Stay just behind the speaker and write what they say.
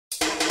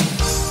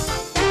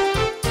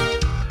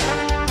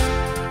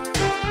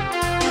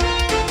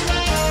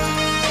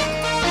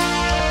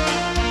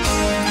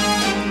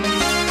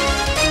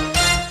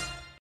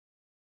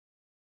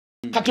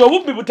kati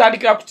obubbi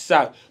butandikira ku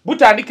kisaawe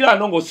butandikira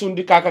wano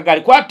ng'osundika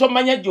akagali kwa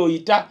tomanya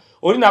gy'oyita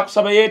oli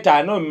nakusaba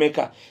yeetaano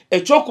mmeka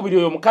ekyokubiri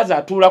oyo omukazi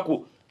atuula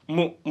ku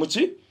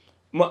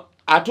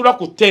atuula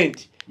ku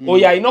tent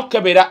oyo alina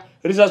okukebera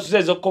results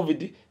ezo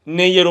covid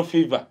ne yellow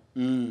fever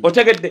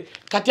otegedde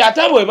kati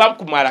ate abo bwe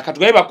bakumala kati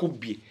gaye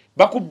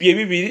bakubbye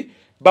bibiri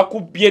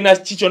bakubbye na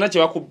kikyona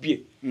kye bakubbye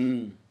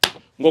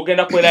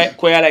ng'ogenda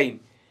kweyalayini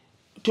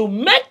to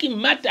make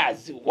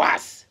matters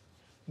worse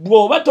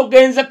bw'oba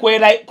togenze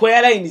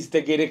kweyalayini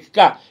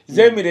zitegerekeka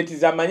z'emireti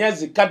zamanya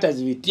zikata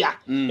zibitya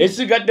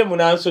esigadde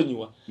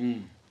munansonyiwa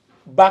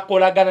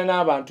bakolagana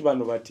n'abantu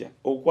bano batya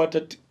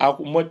okukwata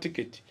akumwa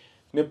tiketi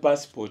ne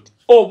passport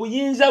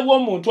obuyinza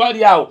bw'omuntu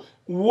ali awo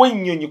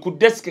w'ennyonyi ku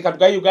desk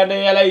katuga Uganda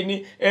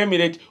Airline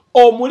Emirate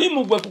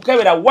omulimu gwe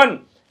kukebera one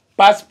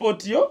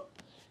passport yo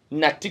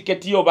na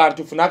ticket yo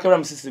bantu funakebera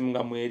musisimu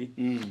nga mweri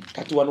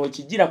kati wano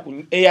ekigira ku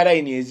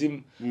airline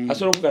ezimu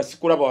asobola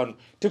okugasikula wano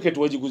ticket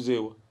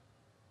wagiguzeewa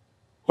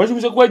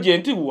ku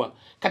agent bwa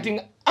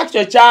kati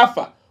actually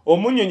chafa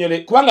omunyonyole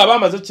kubanga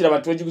abamaze okira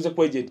abantu wagiguze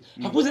ku agent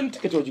akuze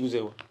ticket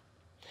wagiguzeewa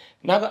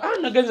naga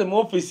nagenze mu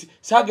office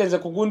sagenze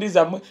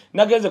kugundiza mwe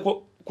nagenze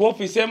ku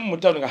office emu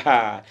mutano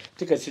nga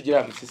ticket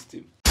sigira mu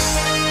system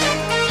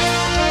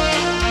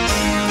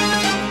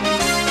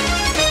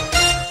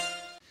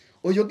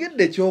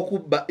oyogedde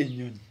kyokubba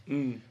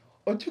ennyonyi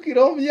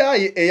okyukira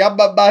omyayi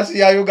eyabba bbaasi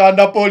ya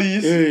Uganda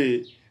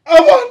Police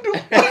abantu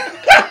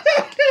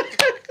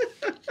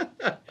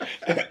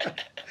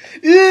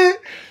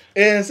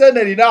ensene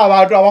erina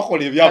abantu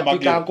abakola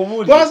ebyamagero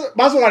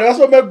basonga ne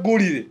basoma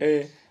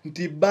eggulire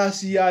nti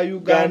bbaasi ya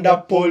Uganda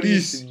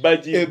Police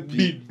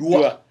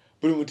ebbiddwa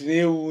buli muntu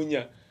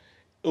neewuunya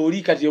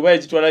oli kati oba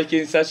yagitwala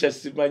kensasha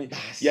simanyi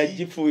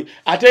yagifuye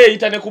ate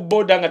yeyita ne ku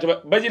boda nga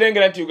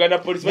bagirengera nti Uganda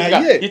Police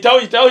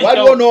yitawo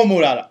waliwo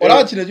n'omulala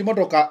olaba kino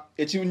ekimotoka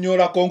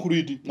ekinyola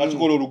concrete nga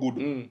kikola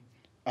oluguudo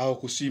awo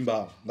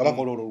kusimba nga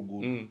bakola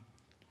oluguudo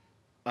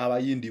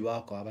abayindi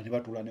baako aba ne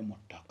batula ne mu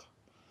ttaka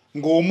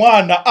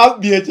ng'omwana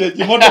abbye ekyo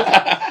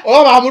ekimotoka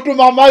oba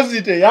bamutuma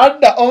amazzi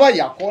teyadda oba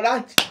yakola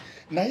ki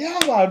naye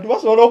abantu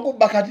basobola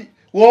okubba kati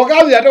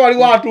wogambye ate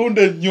waliwo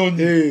atunda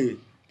ennyonyi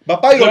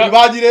bapayiroti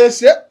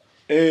bagireese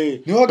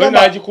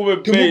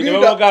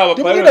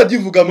temugenda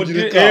givuga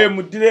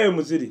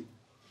muziri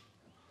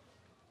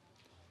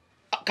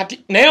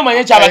kati naye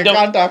omanye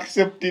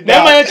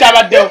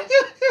kyabaddewo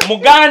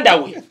muganda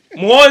we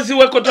muwozi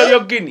we Kotoyo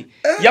Guinea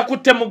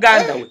yakutte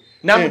muganda we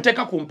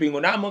n'amuteeka ku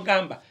mpingo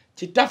n'amugamba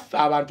kitaffe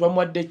abantu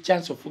bamuwadde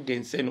chance of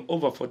enseno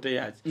over 40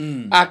 years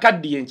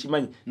akaddiye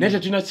nkimanyi naye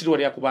tetulina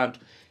siriwalya ku bantu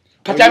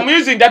kati I'm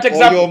using that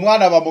example oyo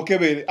omwana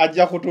bamukebere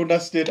ajja kutunda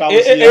state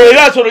house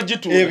era solo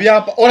jitu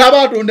ebyapa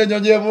olaba atunde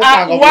nyonyi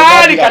ebukanga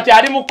wali kati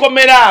ali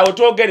mukomera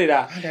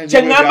otogerera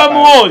kyengamba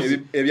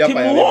muwozi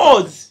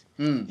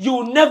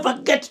you never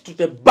get to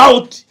the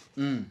bout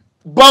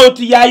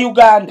ya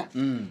Uganda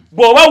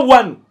bwoba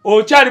one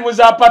okyali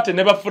muzapate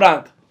ne ba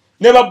Frank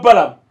ne ba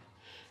Balamu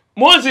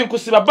muwozi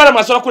nkusiba Balamu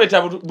asobola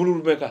kuleeta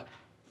bululumeka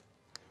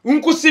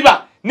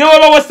nkusiba ne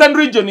waba Western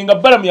region nga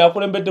Balamu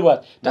yakulembedde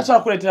bwati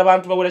tasobola kuleetera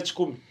abantu bawera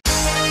 100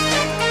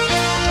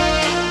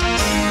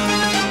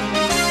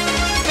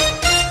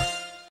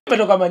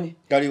 kamanyi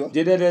kaliwa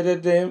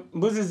jededede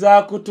mbuzi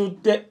za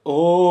kutudde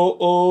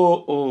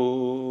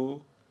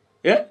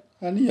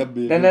ani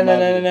yabbe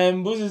na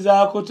mbuzi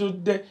za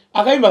kutudde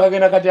akayimba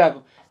kagenda kati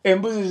ako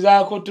embuzi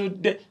za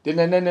kutudde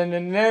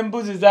na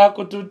mbuzi za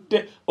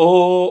kutudde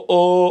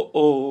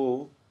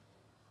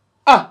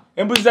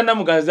embuzi za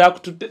namugazi za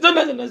kutudde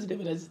zonna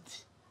zidebera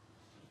ziti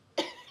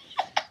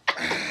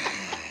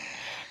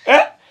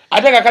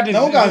ate kakati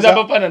ziza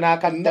bapana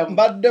n'akaddamu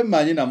mbadde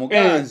mmanyi na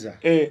muganza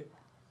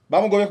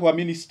bamugobye ku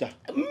baminister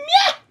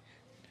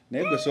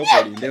naye gwe sooka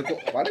olindeko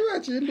waliwo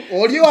ekintu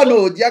oli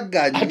wano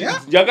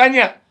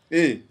ojaganya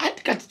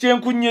ati kati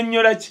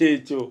kyenkunnyonnyola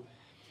kyekyo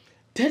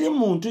teri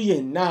muntu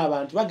yenna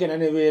abantu bagenda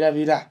ne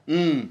beerabira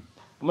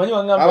omanyi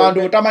wangamba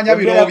abantu butamanya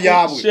biro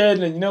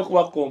byabwe nyina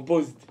okuba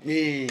composed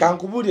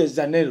kankubuulire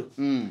Zanero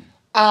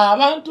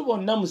abantu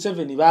bonna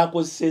Museveni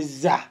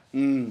bakozesezza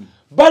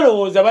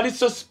balowooza bali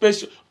so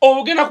special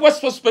ogenda kuba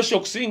so special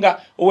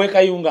okusinga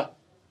ow'ekayunga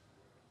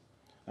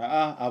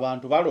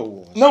abantu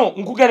balowooza no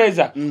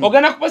nkugereza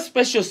ogenda kuba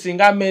special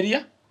singa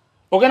Ameria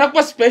ogenda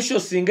kuba special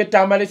singa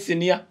Tamale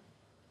Senior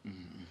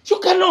you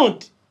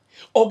cannot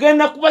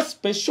ogenda kuba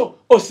special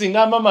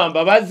osinga Mama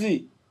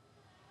Mbabazi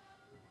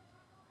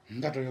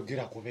nga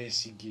toyogera ku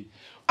Besigye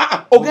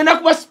ogenda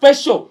kuba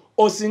special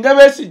osinga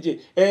Besigye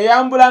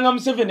eyambulanga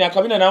Museveni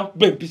akabina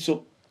nakuba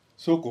empiso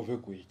sooka ove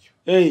ku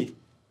ekyo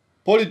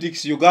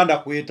politics Uganda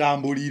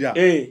kwetambulira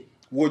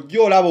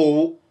wojja olaba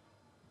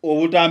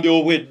obutambi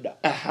obwedda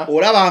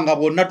olabanga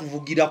bonna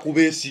tuvugira ku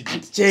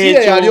Besigye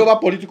yali oba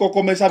political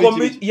commissar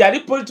yali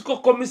political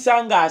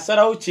commissar nga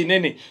asalawo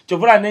kinene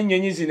kyovula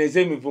n'ennyonyi zino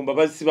ez'emivumba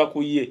bazisiba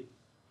ku ye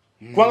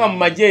kubanga mu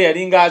magye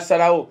yali nga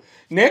asalawo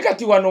naye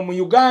kati wano mu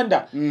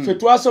Uganda ffe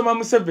twasoma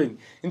Museveni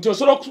nti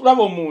osobola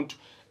okulaba omuntu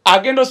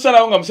agenda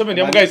osalawo nga Museveni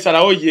yamugaye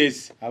salawo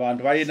yes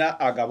abantu balina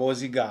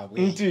agaboozi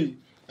gaabwe nti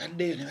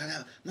badde ne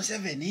bala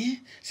Museveni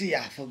si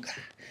yafuga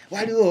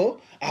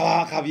waliwo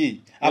abakabye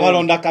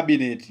abalonda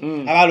cabinet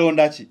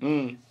abalonda ki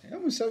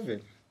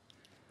Museveni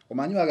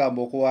omanyi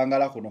bagamba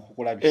okuwangala kuno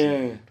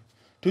kukulabisa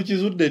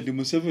tukizudde ndi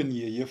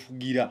Museveni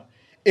yefugira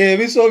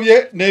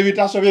ebisobye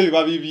n'ebitasobye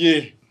biba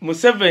bibye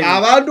Museveni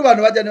abantu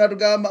bano bajja ne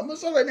batugamba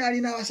Museveni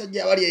alina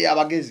abasajja abali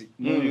eyabagezi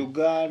mu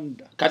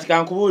Uganda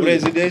katika nkubuli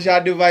presidential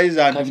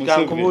advisor and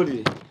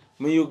Museveni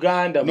mu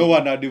Uganda no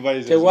one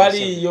advises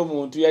tewali yo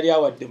muntu yali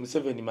awadde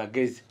Museveni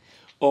magezi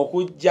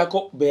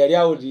okujjako be yali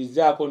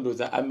awulirizaako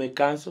ndoza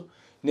Americanso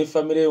ne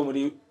family yo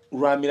muri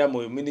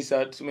Rwamirama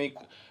minister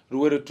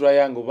Luwero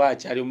Triangle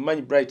bachi ali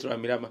mumanyi Bright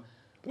Rwamirama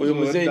oyo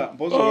muzee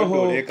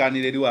oho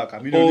lekanire liwaka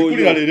milioni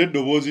kulira lere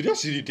dobozi lya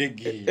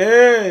siritege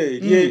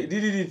ye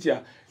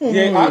lilitya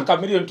ye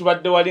akamilioni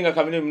tubadde walinga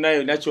kamilioni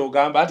nayo nacho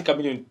gamba ati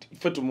kamilioni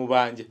fetu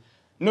mubanje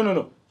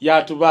no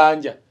ya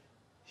tubanja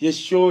ye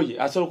shoye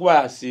asolo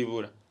kuba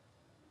asibura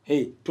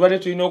tubadde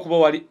tulina okuba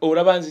wali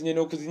olabanzi nyene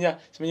okuzinya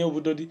simenye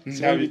obudodi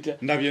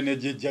ndabye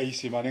nejeja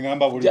Isma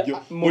ngamba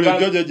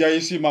bulijjo jeja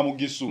Isma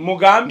mugisu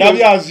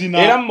ndabye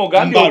azina era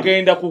mugambi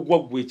ogenda kugwa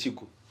gwe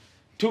ekigo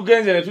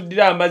tugenze ne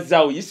tudira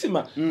amazaawo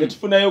Isma ne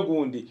tufunayo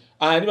gundi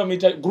ani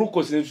bamita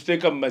glucose ne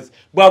tuteka amazi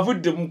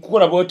bwavudde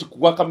mukukola bwoti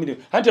kugwa kamilio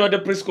ante bade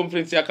press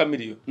conference ya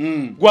kamilio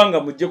gwanga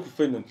mujje ku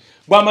fenon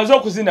bwamaze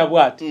okuzina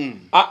bwati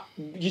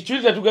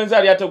gichulita tugenze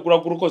ali atagura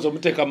glucose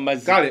omuteka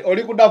amazi kale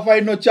oli kuda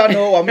final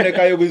channel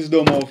wamuneka yo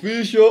wisdom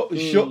official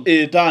show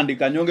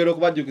etandika nyongero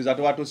kubajukiza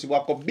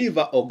twatusibwako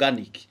Biva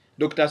Organic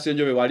Dr.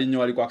 Senjobe walinyo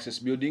wali ku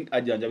Access Building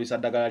ajanjabisa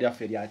ddagala lya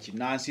feria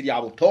kinansi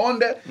lya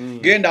butonde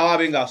genda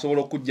wabe nga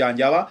asobola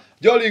okujjanjaba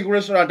Jolly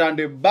Restaurant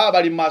and Bar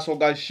bali maso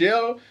ga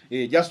Shell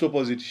just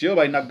opposite Shell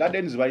balina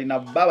gardens balina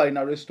bar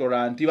balina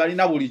restaurant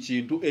balina buli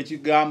kintu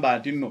ekigamba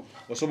nti nno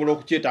osobola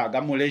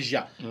okukyetaaga mu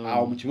leisure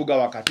awo mu kibuga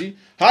wakati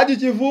Haji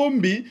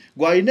Kivumbi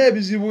gwalina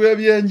ebizibu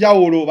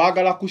ebyenjawulo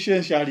bagala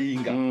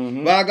kushenshalinga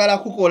bagala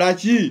kukola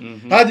ki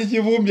Haji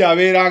Kivumbi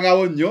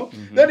abeerangawo nnyo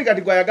then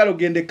kati gwayagala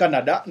ogende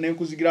Canada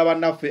nenkuzigira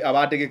bannaffe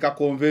abategeka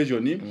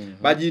convention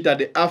bagiyita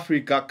the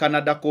Africa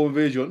Canada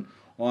Convention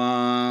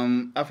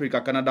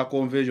Africa Canada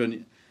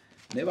Convention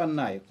never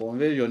nae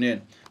convention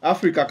eno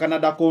Africa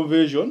Canada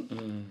Convention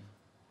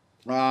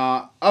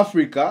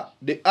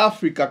the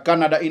Africa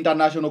Canada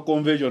International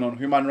Convention on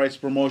Human Rights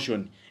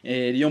Promotion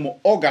liyomo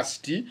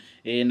August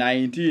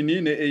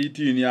 19 ne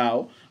 18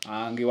 yao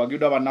ange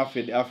wagidwa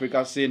banaffe the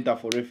Africa Center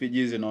for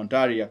Refugees in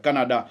Ontario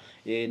Canada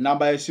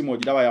namba yesimu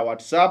ogiraba ya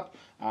WhatsApp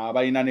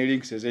balina ne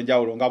links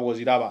ezenjawulo ngabo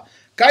ziraba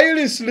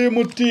Kaili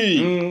Slim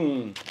T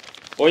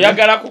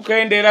oyagala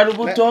kukendera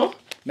lubuto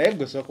naye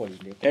gwe soko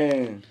linde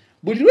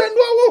buli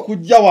lwendwawo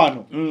okujja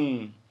wano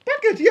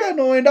paketi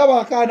eno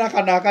endaba akaana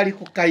kana akali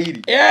ku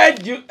Kaili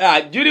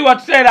juli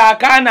watera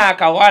akaana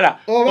akawala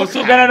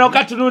osugana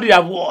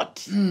n'okatunulira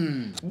bwoti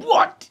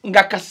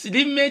nga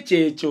kasirime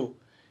kyekyo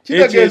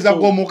kitegeeza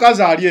ko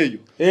mukazi ali eyo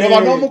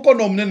baba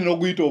n'omukono omunene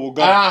n'oguyita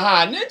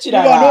obugala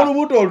n'ekirala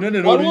n'olubuto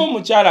olunene waliwo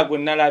omukyala gwe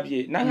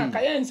nalabye nanga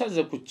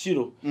kayensaze ku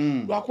kiro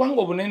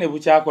lwakubanga obunene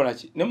bukyakola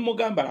ki ne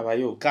mugamba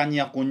labayo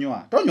kanya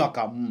kunywa tonywa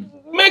kamu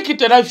make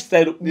it a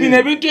lifestyle bino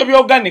ebintu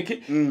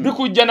ebyoganic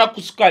bikujja na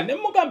kusukali ne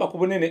mugamba ku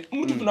bunene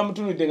omuntu na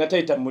mutunudde nga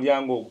tayita mu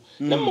mulyango ogwo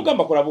ne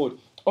mugamba kola bwoli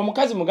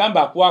omukazi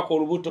mugamba akwako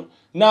olubuto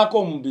nako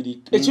omubiri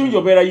ekirungi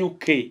obeera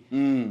UK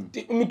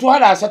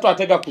mitwala 3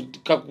 atega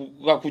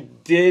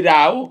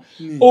kujerawo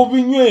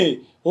obinywe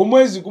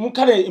omwezi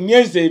kumukale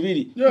emyezi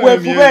 2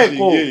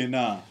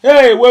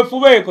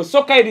 wefubeeko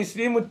soka eri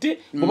slim T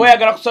oba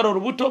yagala kusala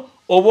olubuto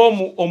oba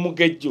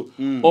omugejjo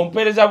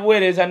ompereza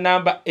buweereza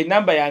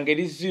enamba yange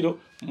eri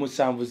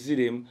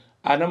 070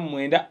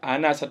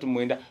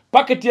 49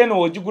 paketi eno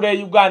wojigula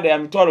Uganda ya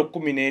mitwalo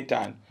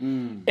 15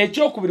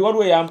 ekyokubiri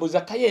waliwo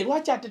yambuza kaye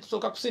lwaki ate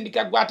tusoka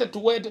kusindika gwate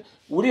tuwete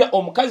uli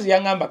omukazi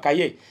yangamba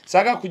kaye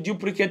saga ku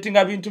duplicating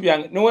ebintu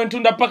byange newe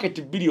ntunda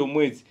paketi 2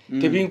 omwezi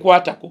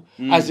tebinkwatako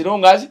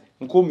azirongazi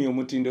nkumi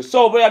omutindo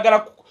so obo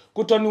yagala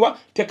kutoniwa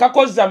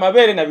tekakoza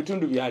amabere na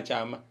bitundu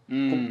byakyama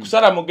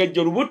kusala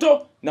mugejjo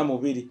lubuto na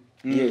mubiri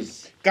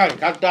yes kale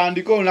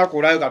katandiko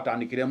nakolayo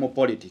katandikiremo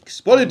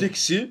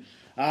politics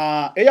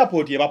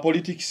airport yeba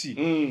politics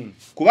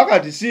kuba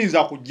kati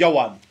sinza kujja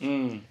wano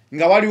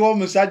nga waliwo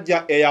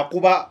omusajja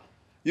eyakuba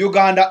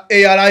Uganda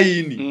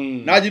Airline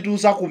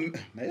najituusa ku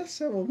naye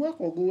sebo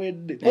mwako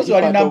oguwedde kozi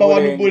wali number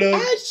 1 bullet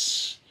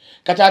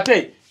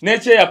katate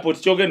neche airport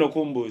kyogeno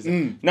kumbuza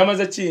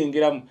namaze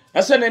kiyingiramu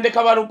ase nende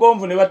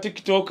kabalugonvu ne ba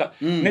TikToker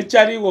ne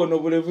chaliwo no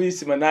bulevu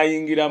Isma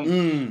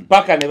nayingiramu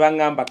paka ne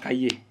bangamba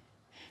kaye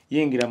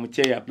yingira mu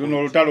cheya luno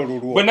olutalo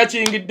lulwo bwe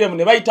nakiyingiddemu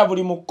ne bayita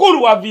buli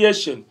mukulu wa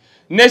aviation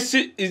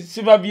nesi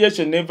civil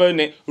aviation never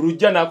ne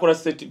rujja nakola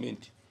statement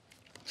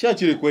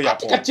kyakiri kwe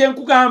yako kati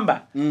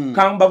enkugamba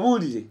kamba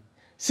bulire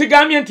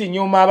sigambye nti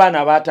nyuma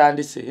abaana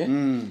batandise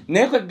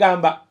naye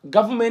kwegamba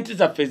government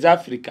za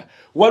Africa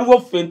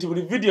waliwo fenti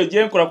buli video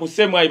gyenkola ku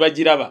semu ayi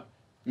bagiraba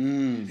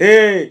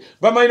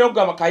bamalina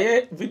okugamba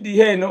kaye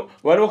vidiyo eno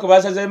waliwo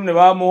kebasazeemu ne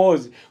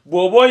bamuhoozi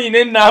bw'oba oyina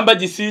ennamba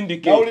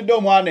gisindike. Nawulidde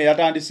omwana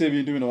eyatandise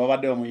ebintu bino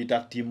babadde bamuyita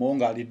Timo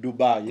ng'ali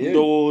Dubai.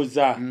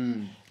 Ndowooza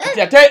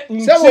kati ate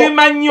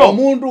nsiima nnyo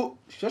omuntu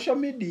social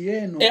media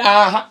eno.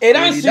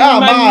 Era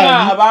nsiima nnyo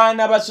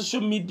abaana ba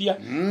social media,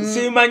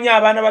 nsiima nnyo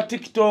abaana ba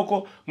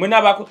TikTok.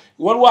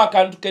 Waliwo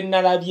akantu ke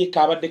nnalabye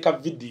kabadde ka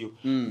vidiyo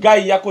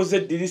gayi yakoze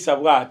eddirisa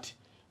bw'ati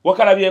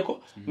wakalabyeko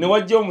ne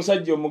wajja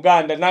omusajja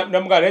omuganda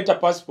namugamba leeta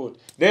passport,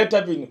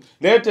 leeta bino,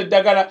 leeta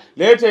eddagala,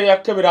 leeta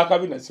eyakebera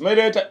akabina, simanyi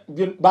leeta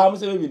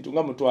bamusaba ebintu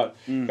nga mutwalo.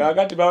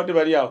 Kakati babadde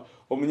bali awo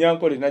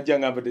omunyankole najja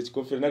ngambadde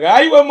ekikofira naga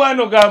ayiwe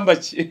mwana ogamba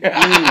ki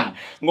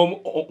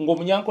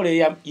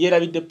ng'omunyankole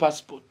yeerabidde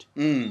passport.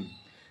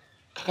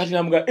 Kakati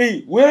namugamba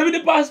weerabidde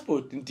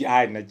passport nti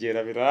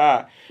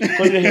nagyerabira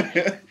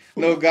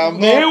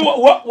naye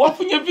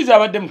wafunye visa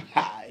abaddemu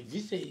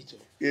visa ekyo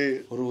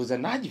olowooza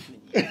naagifunye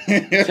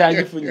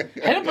kyagifunye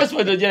ayina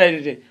passport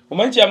ogyerabidde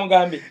omanyi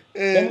kyamugambye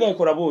yamugaye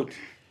kola booti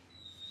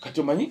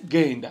kati omanyi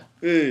genda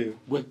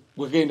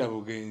gwe genda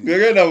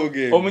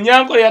bugenzi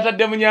omunyankole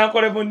yatadde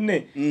munyankole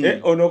munne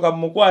ono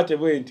kamukwate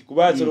bwe nti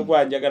kuba asobola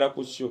okwanjagala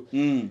ku sho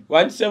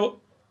wandisebo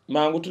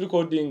mangu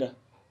tulikodinga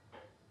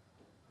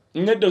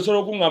nedda osobola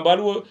okungamba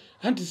waliwo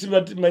anti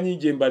sibamanyi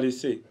gye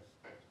mbalese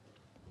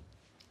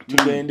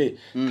tugende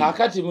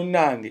kakati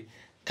munnange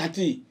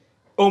kati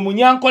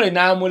omunyankole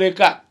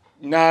n'amuleka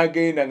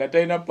n'agenda nga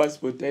talina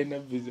passport talina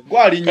visa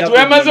kati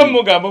weyamaze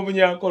omugamba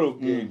omunyankole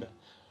okugenda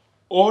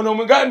ono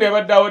omuganda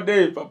yabadde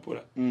awaddeyo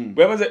epapula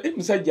bweyamaze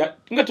musajja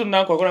nga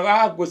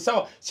tonankola gwe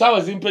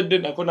sawa zimpedde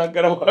nako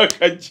naggala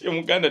wakajje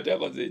muganda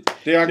teyakoze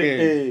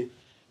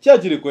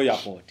kyakiri ku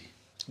airport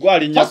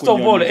first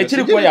of all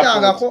ekiri ku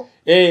airport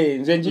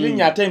nze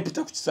njirinya ate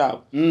mpita ku kisaawe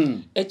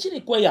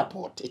ekiri ku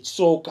airport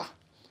ekisooka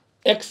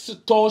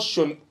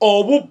extortion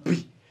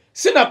obubbi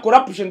sina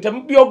corruption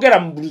temubyogera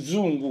mu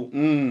buluzungu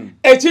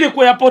ekiri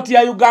ku airport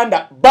ya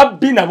Uganda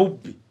babbi na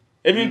bubbi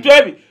ebintu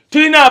ebi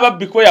tulina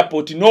ababbi ku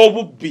airport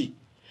n'obubbi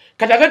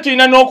kati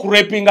tulina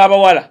n'okurepinga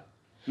abawala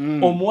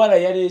omuwala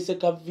yaleese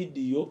ka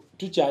vidiyo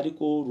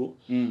tukyaliko olwo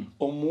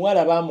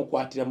omuwala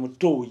bamukwatira mu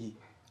tooyi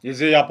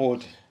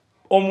airport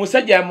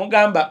omusajja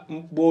yamugamba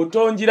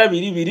bw'otongira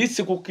biri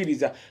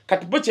sikukkiriza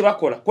kati bo kye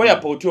bakola ku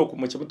airport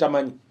okumwe kye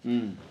butamanyi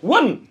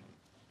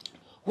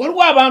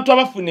waliwo abantu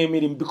abafuna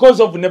emirimu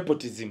because of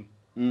nepotism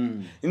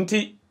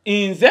nti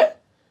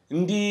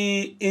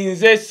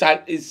nze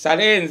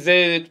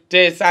salenze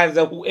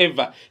tesanze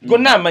whoever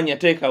gonna amanya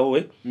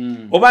teekawe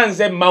oba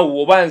nze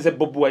Mawu oba nze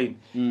Bobi Wine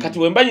kati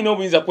wemba nyina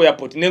obuyinza ku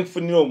airport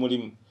nenkufunira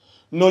omulimu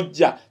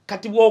nojja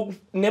kati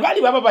ne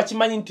bali baba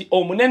bakimanyi nti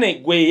omunene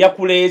gwe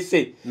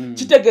yakuleese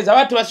kitegeeza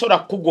abantu basobola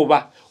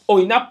kugoba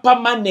oyina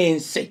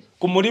permanence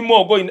ku mulimu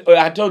ogwo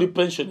ate oli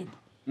pensionable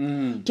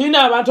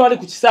tulina abantu bali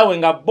ku kisaawe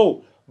nga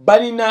bo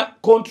balina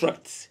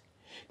contracts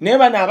naye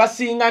bano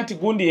abasinga nti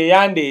gundi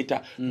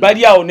yeyandeeta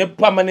bali awo ne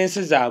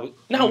permanence zaabwe.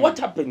 Now what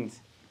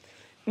happens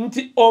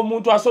nti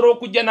omuntu asobola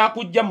okujja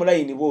n'akujja mu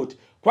layini booti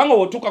kubanga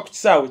bw'otuuka ku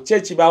kisaawe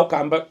kyekibaawo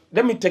kamba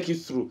let me take you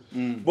through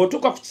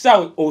bw'otuuka ku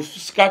kisaawe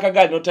osusika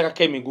akagaali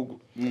n'oteekako emigugu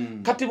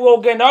kati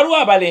bw'ogenda waliwo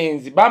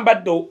abalenzi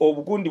bambadde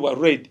obugundi bwa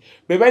red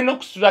be balina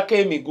okusitulako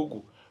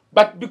emigugu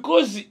but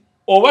because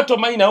oba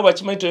tomanyi nabo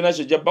bakimanyi tolina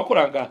kyojja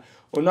bakolanga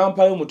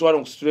onampayo omutwalo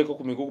nkusituleko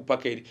ku migugu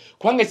paka eri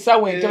kubanga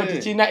essaawa entebe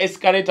tekirina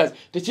escalators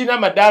tekirina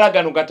amadaala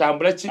gano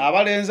gatambula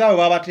abalenzi abo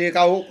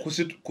babateekawo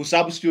ku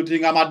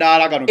substituting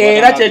amadaala gano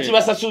era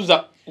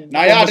kyekibasasuza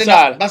naye ate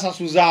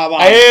basasuza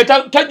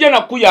abantu tajja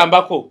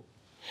nakuyambako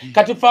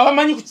kati fe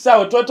abamanyi ku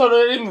kisaawe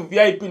twetolera mu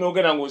VIP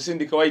n'ogenda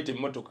ng'osindika wayita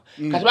emmotoka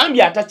kati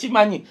bambi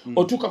atakimanyi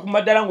otuuka ku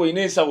madaala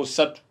ng'olina ensawo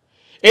 3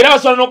 era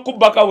basobola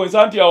n'okukubbako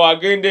ensawo nti awo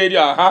agenda eri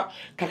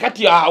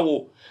kakati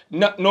awo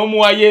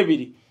n'omuwayo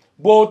 2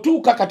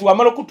 bw'otuuka kati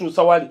wamala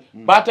okutuusa wali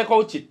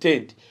baateekawo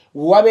kitente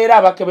wabeera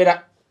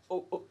abakebera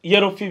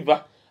yellow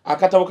fever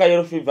akatabo ka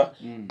yellow fever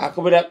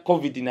akebera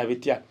covid na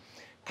bitya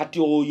kati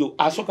oyo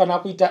asooka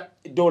n'akuyita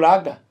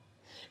dolaga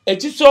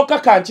ekisooka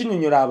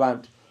kankinyonyola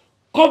abantu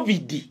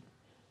covid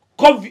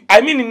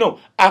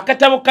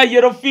akatabo ka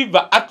yellow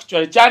fever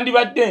actually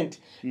kyandibadde nti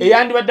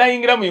eyandibadde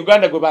ayingira mu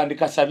Uganda gwe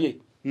bandikasabye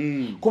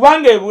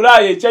kubanga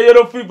ebulaaya ekya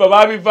yellow fever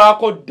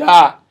babivaako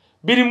dda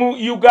biri mu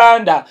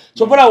Uganda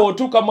sobola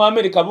wotuuka mu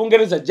America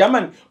Bungereza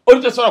Germany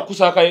oli tasobola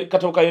kusaka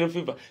katabo ka yellow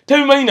fever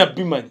tebimanyi na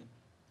bimanyi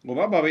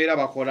ngoba babeera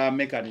bakola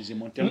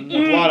mechanism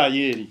temutwala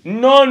yeri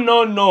no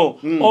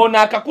ono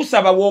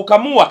akakusaba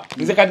wookamuwa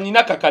nze kati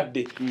nina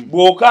kakadde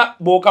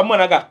bw'okamuwa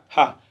naga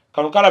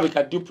kano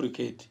kalabika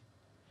duplicate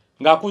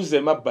ng'akuzza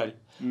emabbali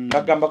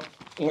ngagamba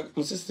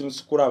mu system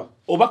sikulaba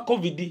oba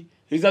covid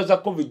results za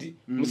covid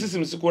mu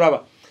system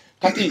sikulaba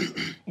kati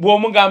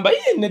bw'omugamba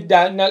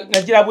nedda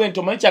nagira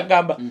bwento manyi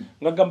kyagamba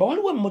ngagamba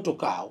waliwo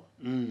emmotoka awo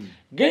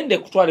gende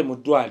kutwale mu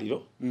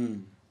ddwaliro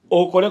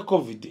okole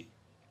covid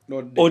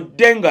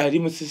odde nga ali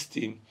mu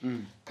system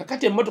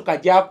kakati emmotoka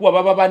gyakuwa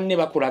baba banne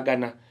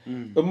bakulagana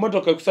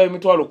emmotoka ekusaba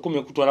emitwalo 10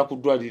 okutwala ku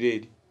ddwaliro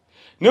eri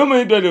no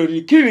mwidolo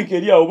li clinic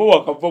eri awo bo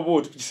wakava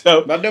botu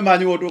kisawo badde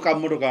manyi wotuka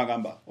mmotoka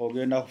ngamba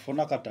ogenda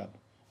kufuna katabu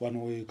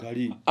wano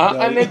wekali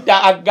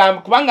anedda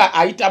agamba kubanga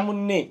ayita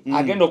munne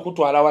agenda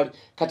okutwala wali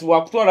kati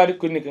wakutwala ali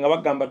clinic nga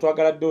bagamba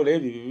twagala dola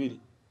ebi bibiri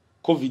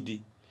covid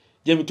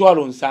je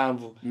mitwalo 7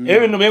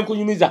 ebyo no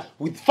benkunyumiza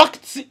with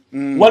facts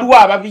waliwo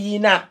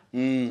ababiina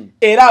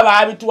era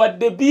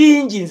ababituwadde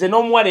bingi nze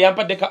n'omuwale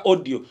yampaddeka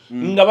audio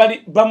nga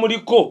bali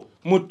bamuliko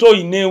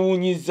mutoyi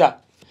neewunyiza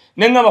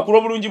nengamba ku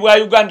lw'obulungi bwa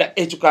Uganda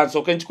ekyo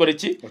kansooke nkikole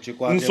ki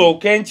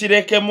nsooke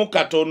nkirekemu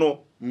katono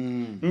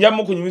nja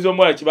mukunyumiza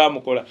omuwala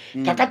kibamukola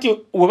kakati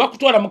we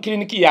bakutwala mu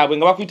kiliniki yaabwe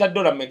nga bakuyita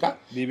dola mmeka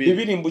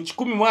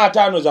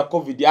 215 za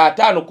covid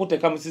 5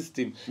 kuteeka mu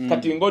system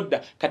kati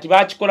ngodda kati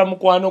bakikola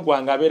mukwano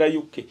gwange abeera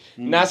UK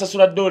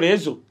n'asasula dola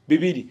ezo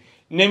 2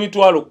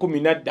 n'emitwalo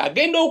 10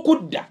 agenda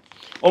okudda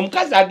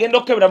omukazi agenda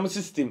okebera mu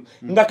system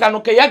nga kano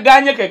ke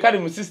yaganye ke kali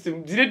mu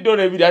system ziri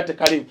dola 2 ate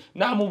kali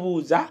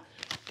namubuuza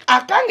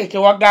akange ke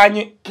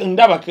waganye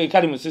ndaba ke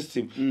kali mu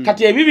system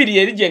kati ebibiri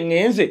eri gye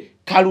ngenze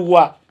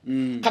kaluwa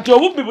kati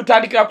obubbi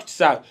butandikira ku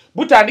kisaawe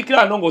butandikira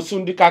wano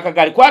ng'osundika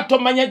akagali kwa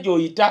tomanya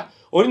gy'oyita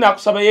oli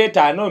nakusaba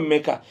yeetaano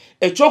mmeka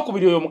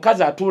ekyokubiri oyo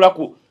omukazi atuula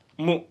ku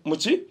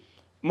muki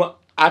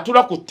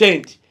atuula ku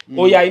tent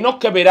oyo alina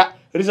okukebera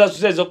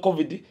results ezo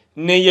covid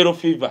ne yellow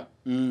fever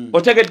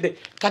otegedde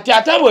kati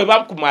ate abo we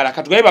bakumala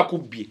kati gaye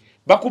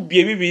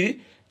bakubbye bibiri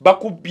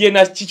bakubbye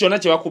na kikyona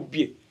kye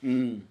bakubbye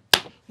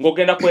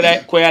ng'ogenda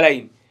kwera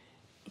line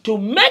to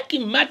make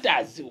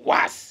matters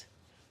worse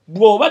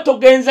bwoba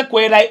togenze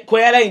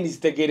kwera line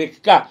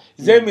zitegerekeka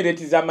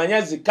z'emireti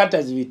zamanya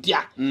zikata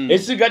zibitya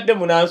esigadde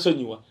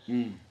munansonyiwa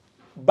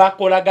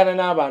bakolagana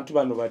n'abantu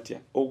bano batya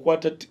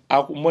okwata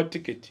akumwa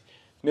ticket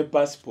ne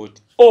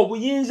passport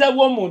obuyinza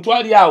bw'omuntu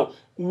ali awo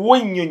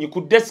w'ennyonyi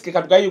ku desk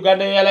katuga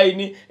Uganda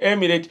Airline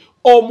Emirate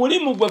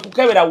omulimu gwe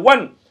kukebera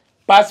 1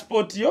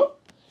 passport yo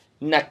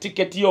na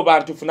ticket yo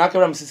bantu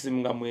funakebera mu system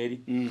nga mweri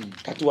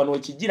kati wano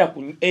ekigira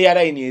ku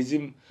airline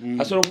ezimu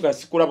asobola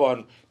okugasikula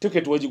wano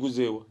ticket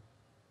wagiguzeewa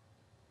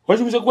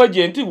wagiguze ku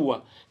agent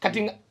bwa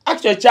kati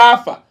actually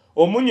chafa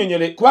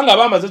omunyonyole kubanga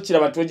abamaze okira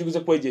abantu wagiguze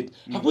ku agent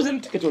akuze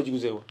ticket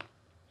wagiguzeewa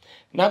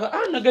naga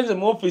nagenze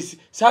mu office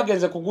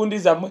sagenze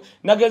kugundiza mwe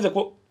nagenze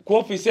ku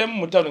office emu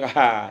mutano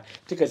nga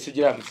ticket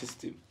sigira mu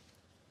system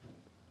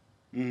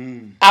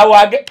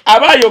awage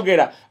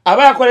abayogera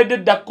abayakoledde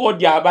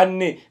dakodi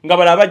abanne nga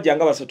balabajja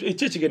nga basatu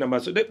ekyo kigenda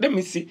maso let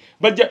me see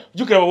bajja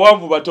jukira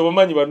bawanvu bato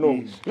bamanyi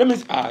bano let me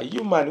see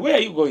you man where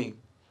are you going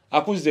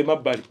akuze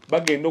mabali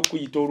bagenda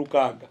okuyita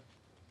olukaaga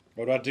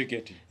olwa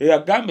ticket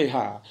agambe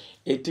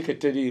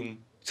ticket erimu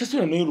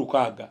sasula no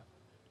lukaaga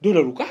dola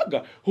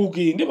lukaaga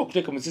ugende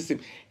bakuteka mu system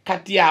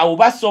kati awo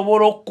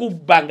basobola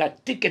okubba nga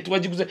ticket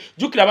wagiguze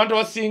jukira abantu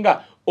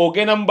basinga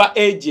ogenda mba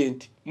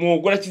agent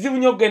mugola kizibu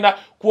nyo ogenda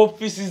ku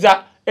office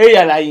za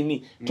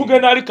airline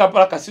tugenda ali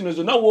Kampala casino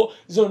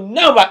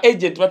zonna ba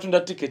agent batunda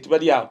ticket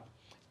bali awo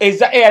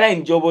eza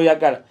airline jobo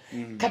yagala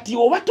kati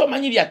oba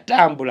tomanyi bya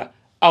tambula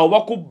awo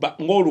bakubba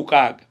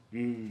ng'olukaaga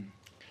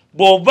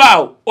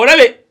bovaawo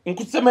olabe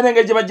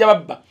nkusemenenge gye bajja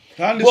babba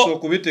kandi so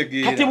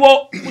kubitegeera kati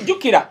bo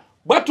kujukira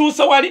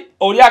bwatuusa wali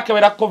oli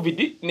akebera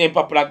covid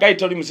n'empapula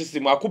gayita oli mu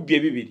system akubbye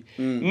 2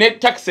 ne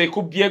taxi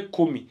ekubbye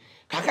 10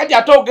 kakati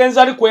ate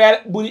ogenza ali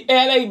buli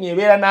airline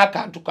ebeera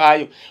n'akantu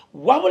kaayo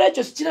wabula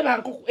ekyo sikiraba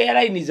nko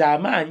airline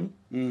z'amaanyi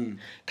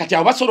kati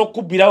abo basobola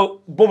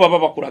okubbirawo bo baba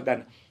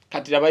bakulagana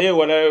kati labayo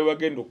wala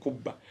bagenda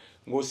okubba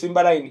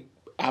ng'osimba line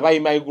aba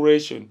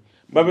immigration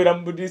babeera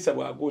mu budirisa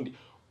bwagundi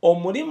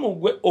omulimu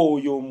gwe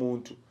oyo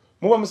omuntu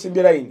muba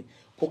musimbye line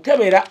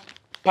kukebera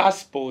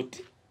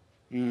passport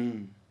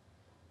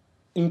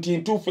nti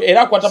ntuufu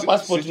era akwata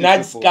passport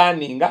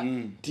n'agiscanninga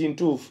nti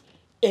ntuufu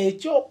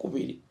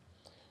ekyokubiri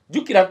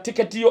jukira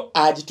ticket yo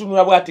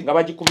agitunula bwati nga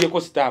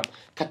bagikubyeko stamp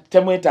kati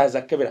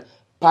temwetaaza kebera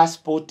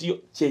passport yo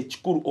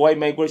kyekikulu owa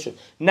immigration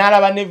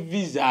n'alaba ne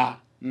visa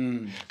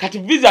kati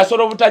visa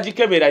asobola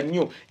obutagikebera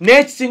nnyo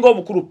n'ekisinga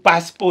obukulu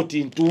passport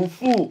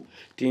ntuufu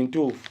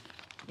tintuufu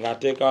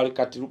ng'ateeka wali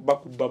kati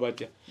bakubba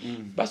batya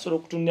basobola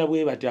okutunira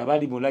bwe bati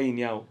abali mu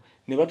layini awo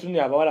ne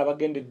batunira abawala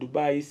bagenda e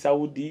Dubai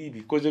Saudi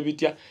bikoze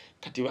bitya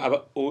kati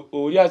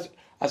oli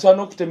asobola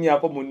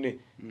n'okutemyako munne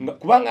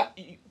kubanga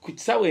ku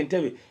kisaawe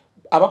Entebbe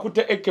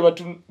abakute eke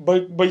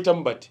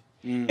bayitamu bati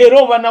era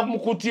oba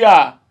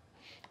namukutya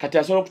kati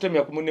asobola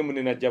okutemya ku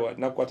munne najjawa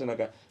nakwata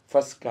naga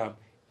first come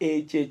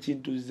ekyo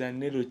ekintu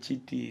zanero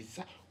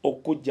kitiisa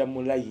okujja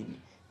mu layini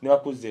ne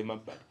bakuza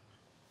emabbali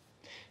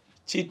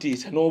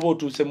kitiisa n'oba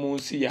otuuse mu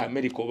nsi ya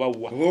America oba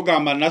wa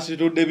ogamba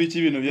nasitudde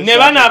biki bino ne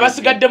bana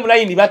abasigadde mu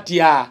layini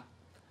batya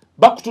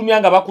bakutumya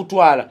nga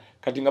bakutwala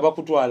kati nga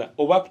bakutwala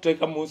oba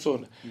kuteeka mu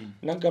nsonda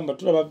nagamba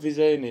tulaba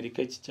visa ye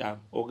nerika ekikyamu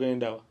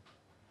ogendawa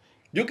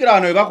jukira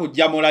wano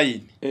bakujja mu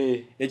layini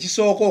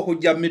ekisooka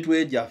okujja mu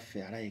mitwe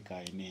gyaffe alayika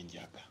alina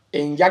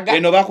enjaga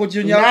eno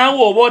bakujunya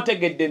naawe oba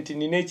otegedde nti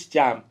nina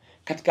ekikyamu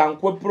kati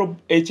kankuwe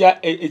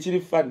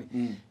ekiri fani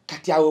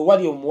kati awe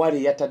wali omuwala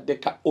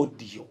eyataddeka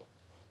audio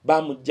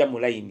bamujja mu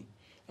layini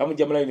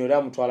era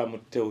amutwala mu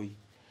tteoyi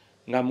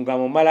nga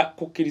mugamba omala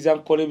kukkiriza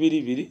nkole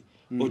 2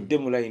 odde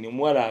mu line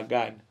omuwala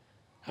agaana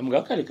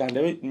amuga kale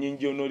kandabe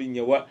nyinjo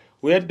nolinya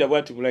weyadda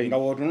bwati mu line nga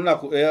wotunula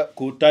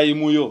ku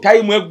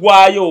time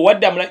eggwayo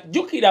wadda mu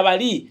jukira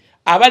bali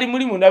abali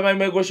muri mu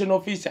immigration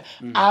officer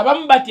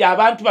abamu bati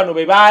abantu bano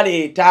be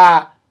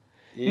baleeta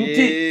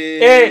nti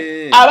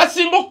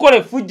abasinga okukola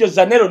effujjo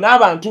zanero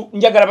n'abantu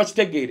njagala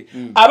bakitegeere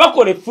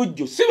abakola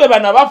effujjo si be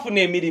bano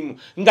abafuna emirimu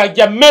nga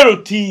jja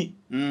meloti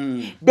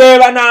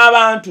beba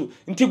n'abantu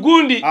nti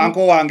gundi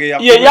anko wange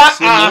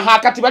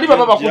kati bali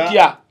baba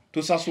bakutya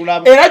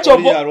tusasula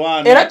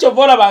era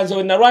kyova olabanze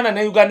we nalwana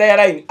ne Uganda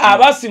Airline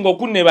abasinga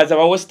okunneebaza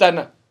ba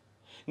Western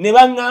ne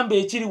baŋŋamba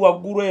ekiri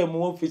waggulu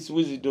mu office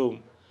wisdom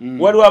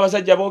waliwo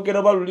abasajja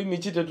boogera balulimi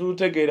ki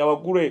tetulutegeera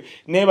waggulu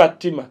ne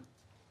battima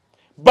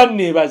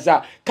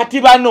banneebaza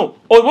kati bano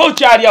oba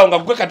okyali awo nga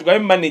gwe katugabe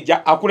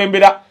manager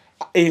akulembera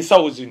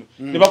ensawo zino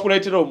ne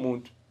bakuleetera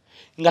omuntu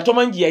nga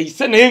tomanyi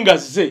yayise naye nga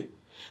zze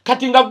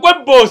kati nga gwe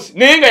boss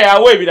naye nga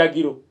yawa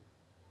ebiragiro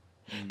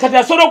kati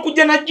asobola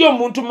okujja najja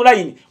omuntu mu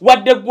layini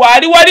wadde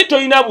gwali wali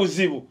toyina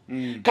buzibu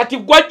kati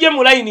gwajje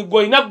mu layini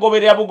gwolina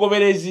kugoberera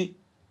bugoberezi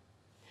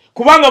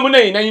kubanga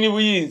munaye nanyini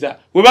buyinza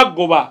we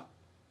baggoba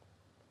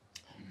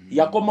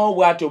yakomawo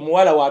bwati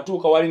omuwala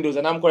watuuka wali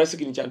ndooza n'amukola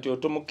sikini kyanti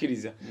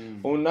otomukkiriza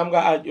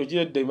onamuga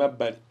ogiredde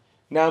mabbali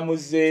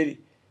n'amuzzeeri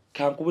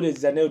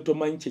kankubuleza naye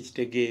tomanyi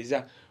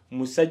kyekitegeeza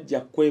musajja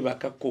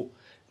kwebakako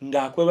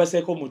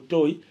ng'akwebaseeko mu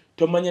ttooyi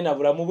tomanye na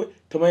bulamu bwe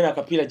tomanye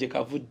n'akapiira gye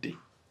kavudde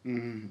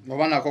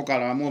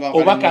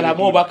oba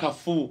kalamu oba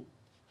kafu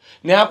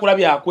naye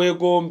akulabye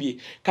akwegombye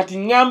kati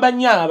ŋŋamba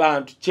nnyo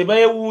abantu kye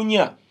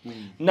beewuunya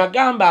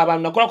nagamba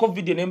abantu nakolako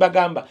video ne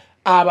mbagamba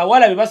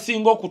abawala be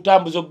basinga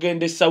okutambuza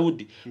okugenda e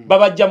Saudi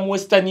babajja mu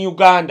Western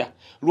Uganda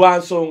lwa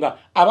nsonga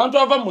abantu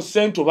bava mu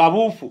sento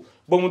babuufu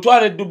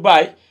bw'omutwala e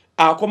Dubai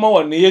akoma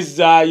wano ne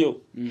yezzaayo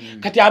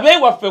kati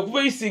abeewaffe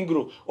okuva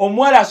eisingiro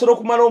omuwala asobola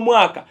okumala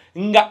omwaka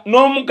nga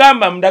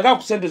n'omugamba mundaga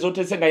ku sente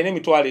z'oteese nga alina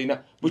emitwalo 4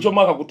 buli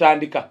ky'omwaka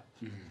gutandika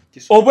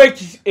oba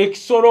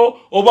ekisolo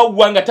oba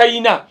wanga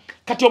tayina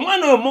kati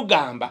omwana oyo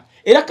mugamba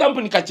era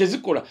kampuni kati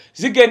zikola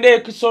zigenda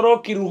ekisolo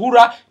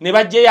kiruhura ne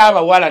bajjeyo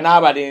abawala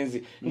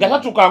n'abalenzi nga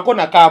tatuukanko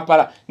na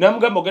Kampala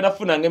namugamba ogenda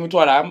kufunanga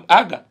emitwalo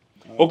aga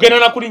ogenda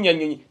nakulinnya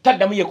nnyonyi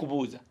taddamu ye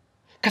kubuuza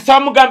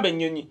kasaba mugamba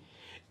ennyonyi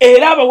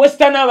era aba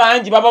Western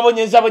abangi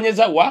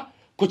bababonyeza wa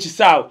ku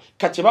kisaawe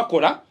kati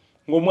bakola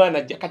ng'omwana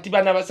ajja kati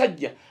bana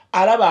basajja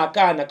alaba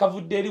akaana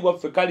kavudde eri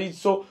waffe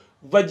kaliso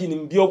vagini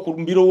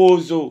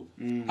mbirowoozo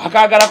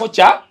akaagalako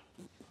kya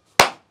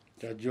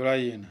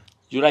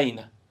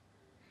Julayina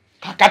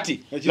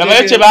kakati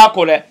namayo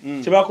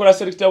kyebakola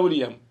Selector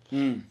William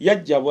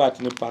yajja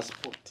bwati ne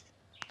passport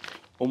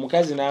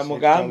omukazi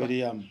n'amugamba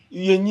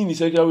yennyini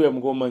Selector William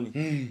gomanyi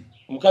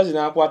omukazi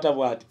n'akwata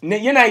bwati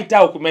ye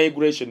n'ayitawo ku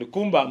migration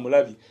kumba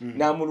amulabye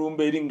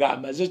n'amulumba eri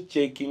ng'amaze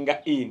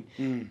checkinga in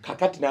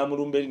kakati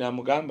n'amulumba eri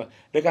n'amugamba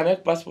leka naye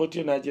passport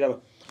yo n'agiraba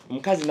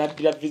omukazi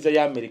n'addira visa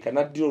ya America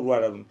n'addira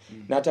olwala luno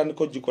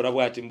n'atandika ogikola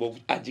bwati mbu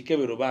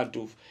agikebera oba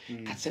ntuufu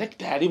kati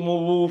Selector yali mu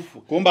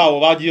buufu kumba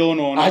abo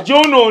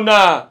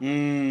agyonoona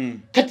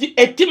kati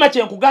ettima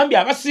kye nkugambye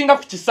abasinga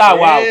ku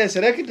kisaawe awo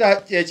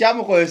Selector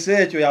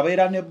ekyamukozesa ekyo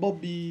yabeera ne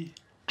Bobi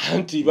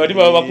anti bali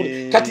baba bakulu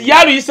kati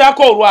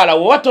yaluyisaako olwala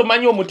woba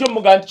tomanyi omuti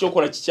omuga nti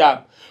kyokola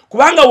kikyamu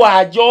kubanga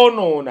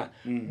wagyonoona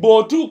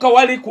bw'otuuka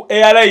wali ku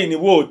airline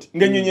bwoti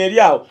ng'ennyonyi eri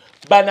awo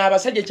bano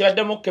abasajja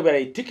kyebaddemu okukebera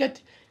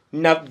etiketi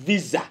na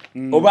visa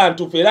oba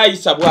ntuufu era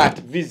ayisa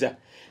bwati visa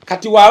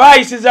kati waba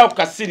ayisizaawo ku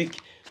kasiriki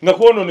nga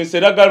kwonoonesa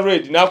eraga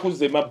red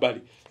n'akuzza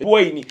emabbali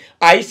waini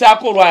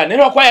ayisaako olwala naye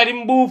lwakuba yali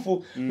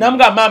mubuufu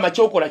namugamba maama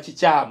kyokola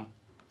kikyamu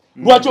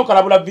lwaki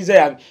okalabula visa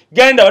yange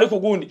genda wali ku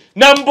gundi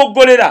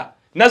namuboggolera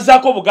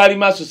nazzaako obugaali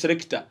maaso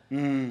Selector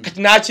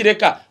kati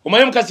n'akireka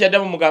omanyi omukazi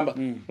yaddamu mugamba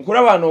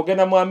nkulaba wano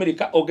ogenda mu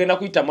America ogenda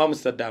kuyita mu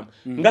Amsterdam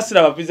nga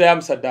siraba visa ya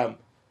Amsterdam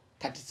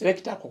kati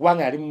Selector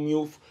kubanga yali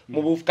mumyufu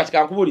mu buufu kati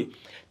kankubuli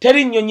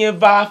teri nnyonyi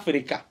eva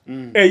Africa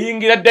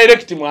eyingira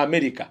direct mu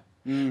America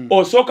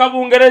osooka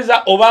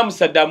Bungereza oba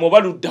Amsterdam oba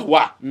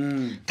luddawa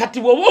kati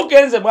bw'oba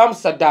ogenze mu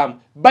Amsterdam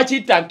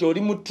bakiyita nti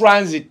oli mu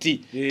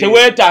transit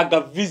teweetaaga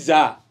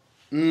visa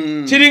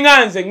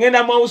kiringa nze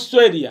ngenda mu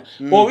Australia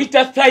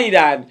oyita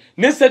Thailand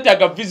ne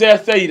seetaaga visa ya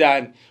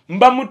Thailand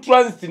mba mu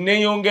transit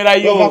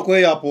neyongerayo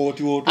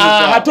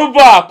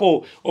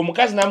hatovaako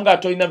omukazi namuga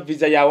tolina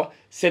visa yawa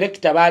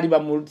Selector baali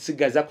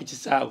bamusigaza ku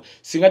kisaawe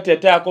singa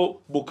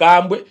teetaako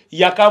bukambwe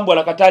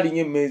yakambwala kati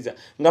alinnya emmeeza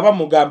nga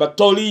bamugamba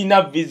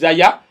tolina visa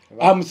ya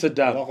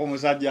Amsterdam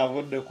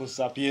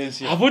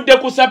avudde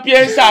ku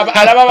Sapienza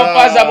alaba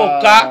abafaaza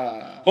bokka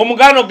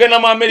omugano ogenda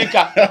mu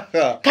America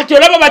kati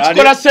olaba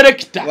bakikola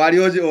Selector wali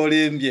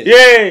olimbye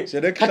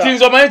kati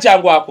nze omanyi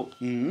kyangwako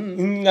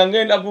nga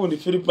ngenda gundi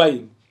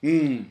Philippine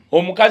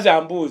omukazi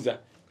ambuuza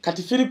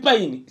kati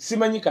Philippine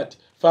simanyi kati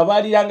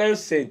fabalirangayo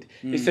sente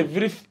it's a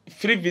very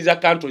free visa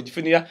country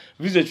gifunira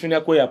visa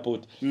gifunira ku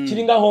airport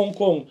kiringa Hong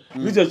Kong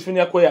visa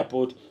gifunira ku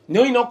airport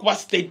naye olina okuba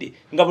steady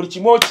nga buli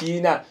kimu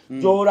okiyina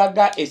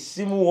gy'olaga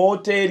essimu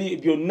hoteri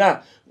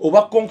byonna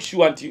oba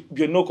konkushuwa nti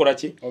byonna okola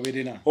ki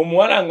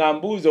omuwala nga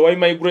mbuuza owa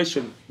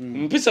immigration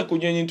mpisa ku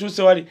nnyonyi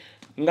ntuuse wali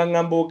nga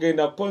ngamba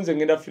ogenda konze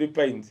ngenda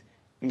Philippines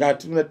nga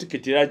tuna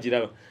tiketi era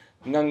agiraba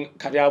nga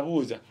kati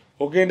abuuza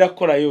ogenda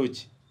kukolayo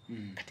ki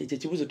kati ekyo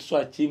ekibuuzo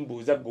tusobola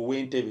kimbuuza gwe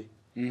w'entebe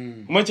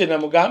omwekye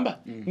namugamba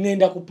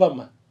ngenda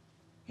kupama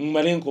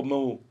mmale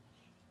nkomewo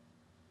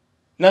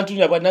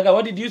nantunya bwanaga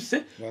what did you say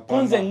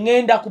konze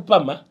ngenda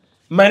kupama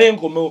mmale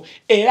nkomewo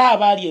era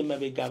abaali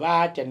emabega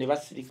batya ne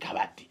basirika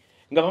bati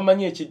nga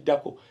bamanyi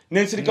ekiddako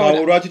n'ensirika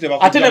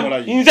ate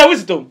nze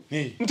wisdom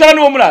mutabani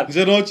w'omulala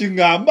nze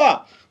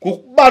n'okingamba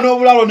kukuba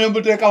n'obulalo ne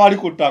mbuteeka wali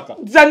ku ttaka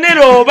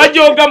zanero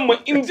bajoga mmwe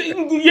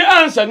ye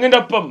ansa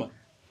ngenda kupama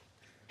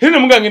hino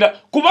mugangenda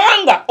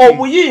kubanga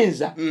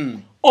obuyinza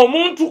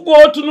omuntu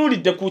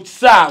gw'otunuulidde ku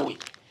kisaawe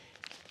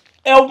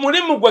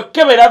omulimu gwe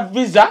kebera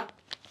visa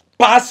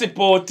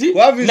passport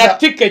na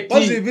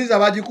tiketi visa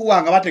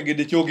bagikuwanga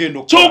bategedde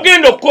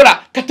kyogenda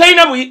okukola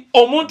katalina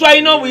omuntu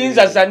alina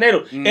obuyinza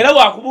zanero era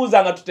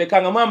wakubuuza nga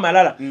tuteekangamu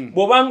amalala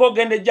bw'obanga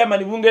ogenda e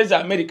Germany Bungereza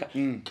America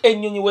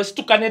ennyonyi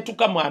wesituka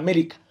netuka mu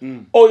America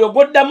oyo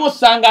goddamu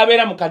osanga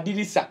abeera mu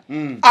kadirisa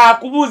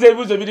akubuuza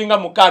ebibuuzo biringa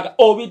 6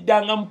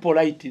 obiddangamu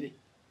politire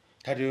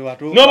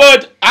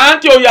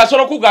anti oyo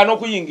asobola okugaana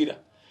okuyingira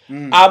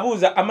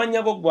abuuza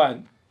amannya go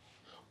gwani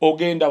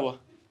ogenda wa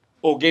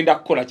ogenda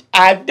kukola ki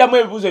addamu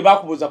ebibuuzo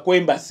byebakubuuza ku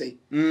embase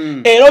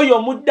era oyo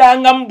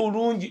omuddangamu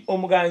bulungi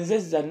omuganze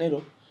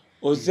zanero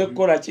ozze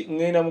kukola ki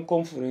ngenda mu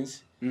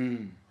conference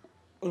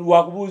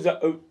wakubuuza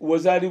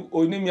wazaali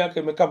olina emyaka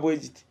emeka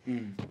bwegiti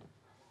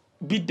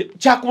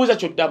kyakubuuza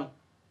kyoddamu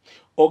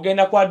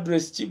ogenda ku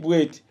address ki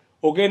bweti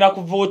ogenda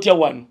kuvootya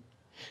wano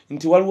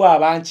nti waliwo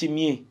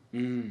abankimye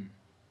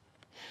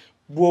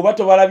bw'oba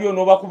tobalabye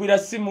onoobakubira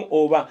simu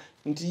oba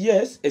nti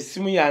yes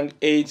essimu yange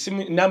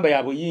essimu namba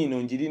yaabwe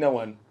yiino njirina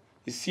wano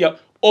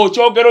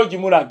okyogera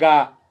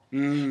ogimulaga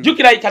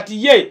jukira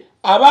kati ye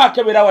aba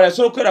akebera wala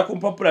asobola okubeera ku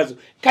mpapula zo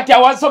kati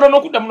awasobola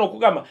n'okuddamu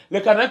n'okugamba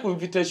leka naye ku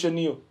invitation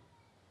yo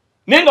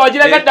naye nga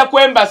wagiragadda ku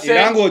embase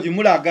era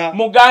ng'ogimulaga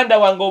muganda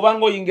wange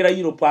obanga oyingira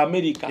Europe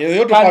America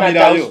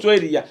Canada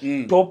Australia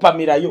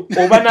topamirayo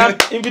oba na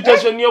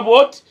invitation yo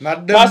bwoti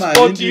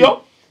passport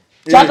yo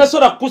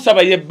kyatasobola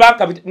kukusaba ye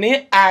banka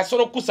naye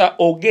asobola okukusa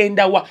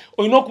ogenda wa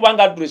olina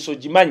okubanga address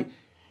ogimanyi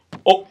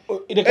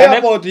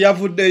airport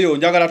yavuddeyo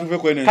njagala tuve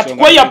ku eno ensonga kati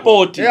ku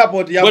airport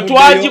bwe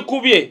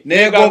twagikubye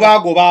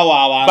negobagoba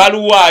awo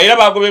baluwa era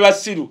bagobe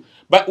basiru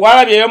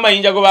walabyeyo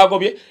mayinja go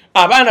bagobye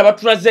abaana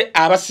batulaze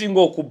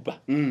abasinga okubba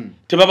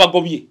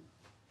tebabagobye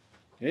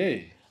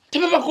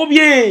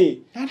tebabagobye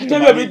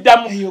tebyo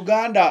biddamu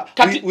Uganda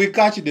we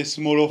catch the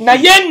small of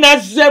naye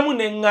nazzemu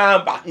ne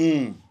ŋŋamba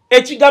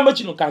ekigambo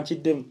kino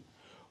kankiddemu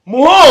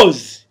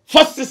muhoozi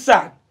first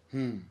son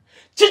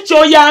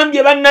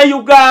kikyoyambye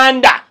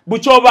bannayuganda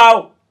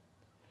bukyobaawo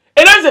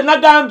era nze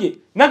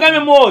nagambye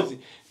muhoozi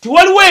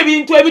tiwaliwo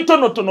ebintu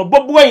ebitonotono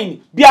Bobi Wine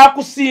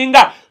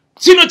byakusinga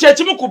kino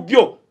kyekimu ku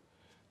byo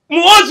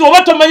muhoozi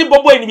oba tomanyi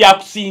Bobi Wine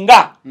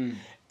byakusinga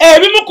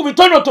ebimu ku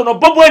bitonotono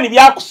Bobi Wine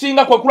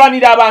byakusinga kwe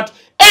kulwanira abantu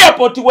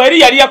airport weri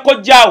yali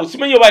yakojjaawo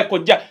simanyi oba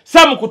yakojja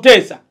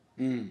Samukuteesa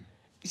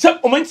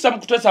omanyi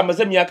Samukuteesa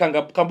amaze emyaka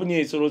nga kampuni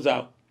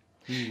esolozaawo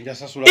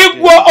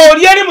igwe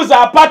oli eri mu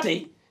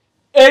zaapate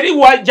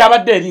eriwa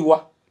gyabadde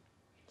eriwa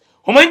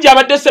omanyi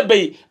gyabadde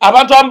Sebbeyi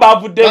abantu abamu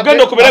bavudde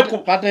ogenda okubere ku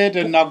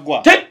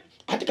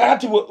kati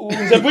kakati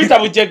nze buyita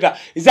bujega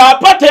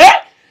zaapate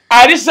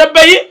ali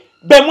Sebbeyi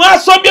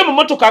bemwasombye mu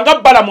motoka nga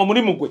bbalamu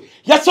omulimu gwe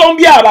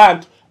yasombye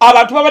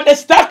abantu babadde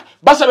stack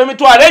basaba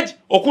emitwalo egi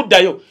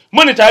okuddayo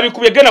monitor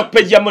yabikubye genda ku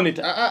page ya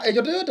monitor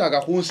ekyo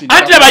teyotaga kunsi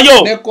ate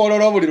bayo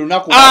nekololo buli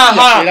lunaku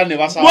era ne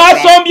basaba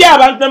mwasombye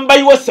abantu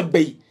nembayiwo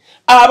Sebbeyi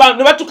abantu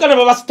ne batukana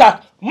baba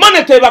stack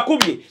monitor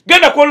ebakubye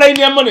genda ku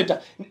online ya monitor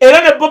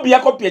era ne Bobi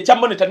yakopye ekya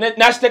monitor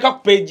n'akiteeka ku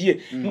page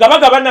ye nga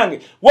bagaba nange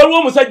waliwo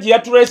omusajja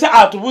yatulese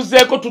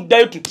atubuzeeko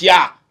tuddayo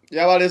tutya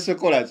yabalese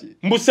kola ki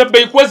mbu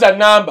Sebbeyi kweza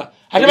namba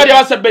ate bali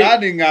Sebbeyi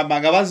kandi ngamba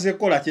nga bazze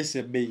kola ki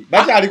Sebbeyi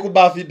bakyali ku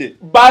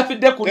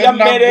birthday kulya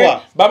mmere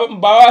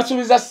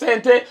babasubiza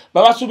sente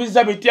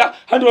babasubiza bitya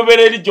handi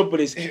babeera eri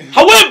jobless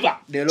however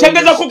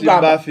kyengeza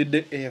kugamba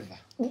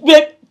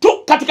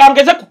kati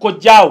kangeze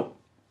kukojjaawo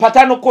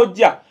patano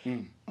kojja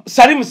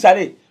Salimu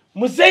Sale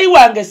muzeyi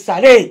wange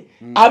Sale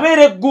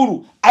abeere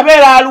eggulu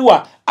abeere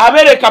Arua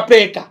abeere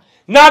Kapeeka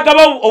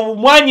n'agaba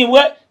obumwanyi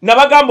bwe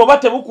nabagamba oba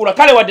tebukula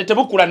kale wadde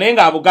tebukula naye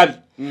nga abugabi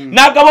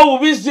n'agaba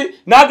obubizi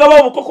n'agaba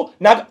obukoko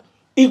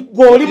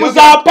oli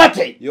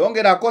muzaapate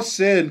yongerako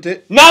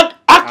sente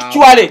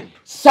actually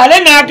Sale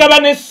n'agaba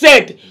ne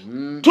sente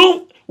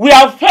we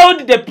have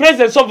held the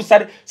presence of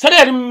Sale. Sale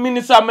yali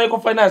minister of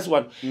microfinance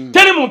one.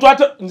 Teri muntu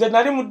ate nze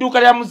nali mu dduuka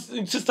lya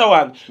sister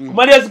wange ku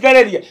Maria's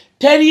Galleria.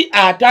 Teri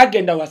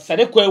atagenda wa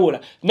Sale kwewola.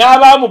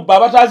 N'abaamu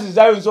baba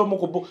tazizayo nsomu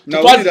kubu.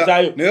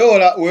 Twazizayo.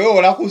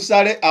 Wewola ku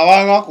Sale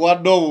awanga ku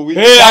wadde Obubbi.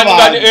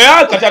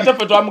 Kati ate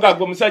ffe twamuka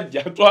gwe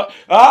musajja.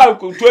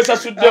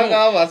 Twesasuddemu.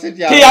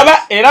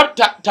 Tiyaba era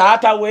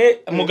taata we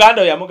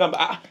muganda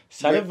yamugamba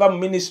Sale va mu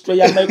ministry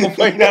ya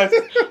microfinance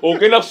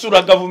ogenda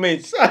kusula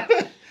government.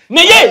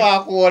 Naye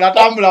wakuola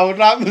tambula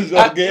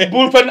utambuzoge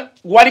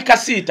wali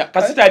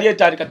kasita ali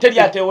etandika teri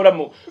atewola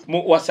mu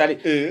wasale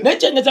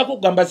nekyengeza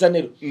kugamba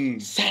Zanero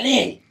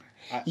Sale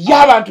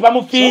y'abantu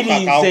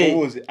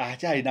bamufiirinze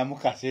akyalina mu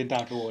kasente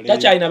atole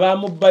takyalina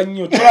bamubba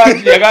nnyo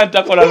twali yagaa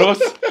ntakola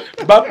losi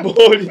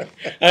babboli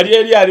ali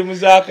eri ali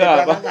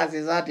muzaakaaba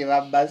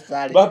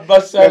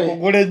babba Sale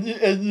kugula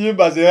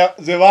ennyimba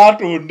ze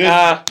batunde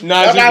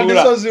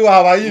nazigula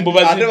abayimbi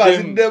ate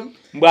baziddemu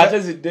mbwate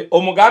zidde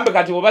omugambe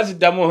kati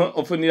obaziddamu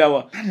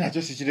ofunirawa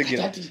nakyo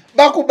sikiregera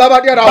bakuba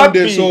batya round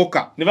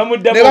esooka ne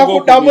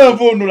bakuddamu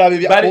envundula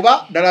bibya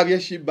oba ddala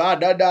byeshiba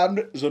dada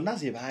zonna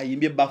ze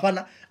bayimbye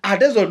bafana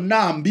ate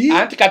zonna mbi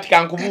anti kati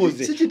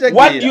kankubuuze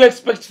what do you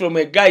expect from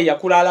a guy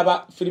yakula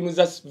alaba filimu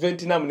za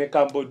Vietnam ne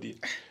Cambodia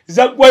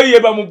zaggwayo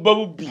yeba mu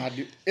Obubbi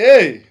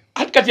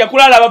anti kati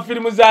yakula alaba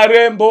filimu za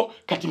Rembo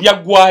kati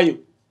byaggwayo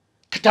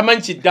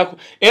katamanyi kiddako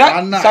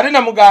era Sale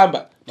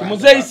namugamba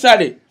tumuzeeyi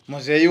Sale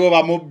muzeeyiwo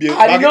bamubye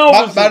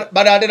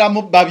badadera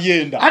mubba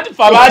byenda anti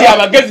fe abaali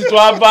abagezi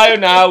twavaayo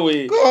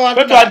naawe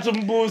fe twali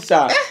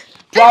tumbuusa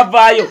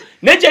twavaayo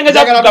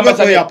nekyengeza kugamba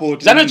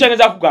Zano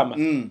kyengeza kugamba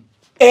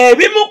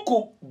ebimu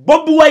ku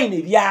Bobi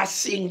Wine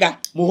byasinga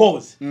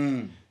muhoozi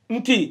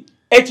nti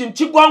ekintu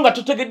kigwawo nga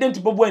tutegedde nti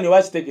Bobi Wine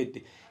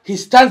wakitegedde he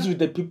stands with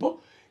the people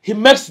he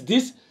makes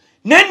this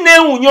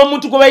nenneewuunya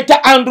omuntu gwe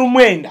bayita Andrew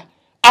Mwenda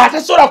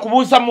atasobola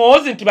kubuuza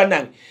muhoozi nti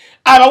bannange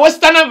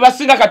Western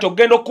basinga kati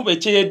ogenda okuba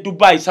ekye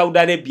Dubai Saudi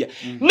Arabia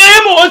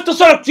naye muhoozi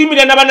tosobola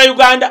kutuyimirira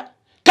n'abannayuganda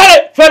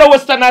kale fellow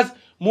Westerners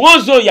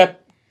muhoozi oyo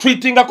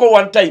yatweetingako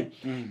one time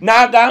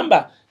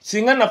n'agamba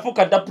singa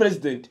nafuuka dda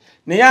president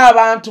naye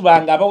abantu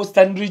bange aba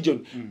Western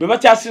region bwe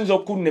bakyasinza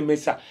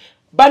okunnemesa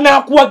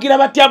banaakuwagira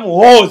batya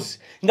muhoozi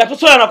nga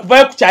tosobola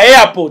nakuvayo ku kya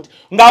airport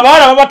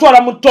ng'abawala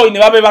babatwala mu toyi ne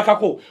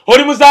babebakako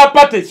oli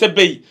muzaapate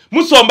Sebeyi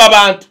musomba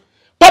bantu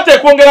pate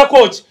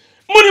ekwongerako ki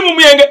muni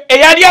mumuyenge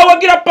eyali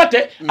awagira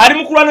pate ali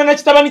mukulwana na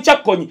kitabani kya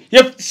Konyi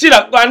ye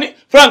Shira gani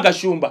Frank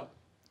Shumba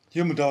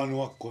ye mutawani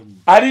wa Konyi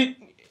ali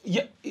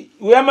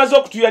yamaze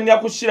okutuyanya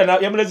ku Shira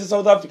yamuleze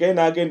South Africa ye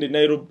naagende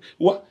Nairobi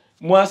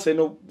mwase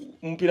no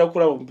mpira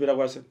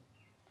kwase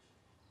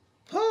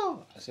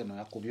aseno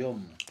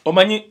yakubyomu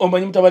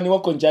omanyi mutabani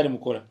wa Konyi ali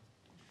mukola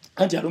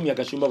anti alumya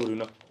Kashumba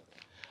buluna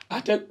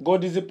ate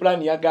God's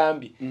plan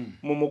yagambi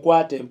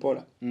mumukwate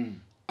empola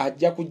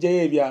ajja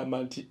kujjayo ebyama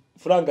nti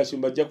Frank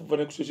Shumba ajja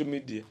kuvana ku social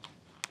media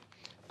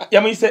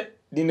yamuyise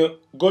dino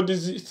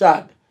God's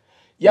saga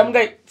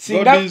yamugaye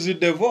singa God's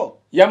devil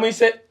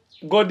yamuyise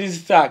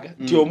God's saga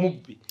ti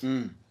Obubbi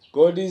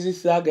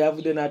God's saga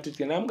yavude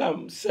n'atuke namuga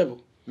sebo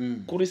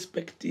ku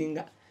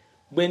respectinga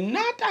bwe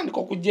natandika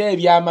okujja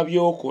ebyama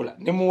byokola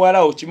ne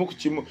muwalawo kimu ku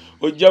kimu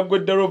ojja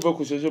gweddala ova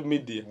ku social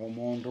media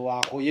omuntu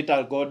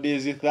wakuyita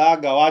God's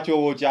saga wacho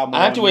obokyamo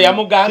anti we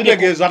yamugambye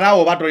kitegeeza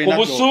naawe batolina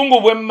ku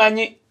busungu bwe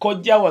mmanyi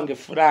kojja wange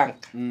Frank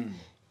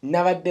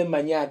nabadde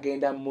manyi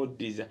agenda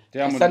muddiza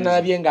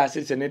asanalabye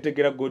ng'asise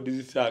netegera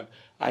God's saga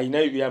ayina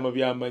ebyama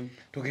byamanyi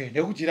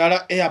tugende ku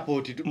kirala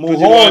airport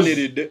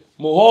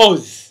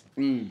muhoozi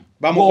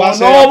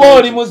bamukwasa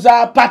oli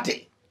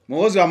muzaapate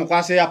muhoozi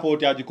bamukwasa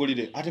airport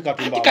agikulire ate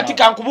katumba kati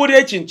kankubuulira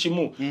ekintu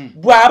kimu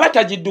bw'aba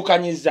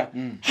tagiddukanyiza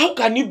how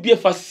can you be a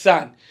first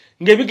son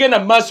ng'ebigenda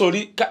mu maaso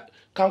oli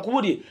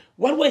kankubuulire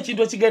waliwo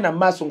ekintu ekigenda mu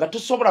maaso nga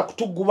tosobola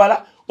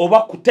kutugubala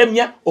oba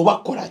kutemya oba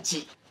kukola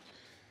ki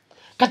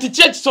kati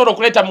ki ekisobola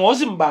okuleeta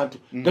muhoozi mu bantu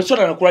nga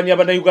kisobola nakulwanira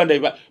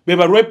bannayuganda be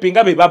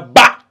barwepinga be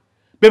babba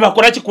be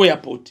bakola ki ku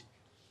airport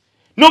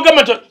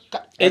nogamba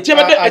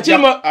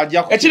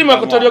ekirimu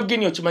ekutolyo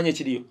Guinea okimanyi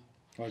ekiriyo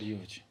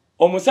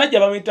omusajja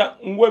bamuyita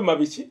Ngwe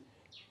Mabisi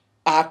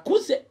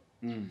akuze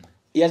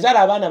yazaala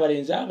abaana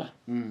balenzi aba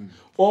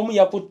omu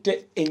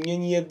yakutte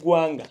ennyonyi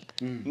y'eggwanga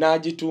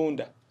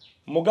n'agitunda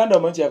muganda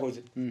omanyi kye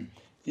yakoze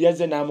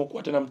yazze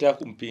n'amukwata n'amuteeka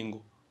ku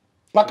mpingo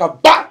paka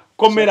ba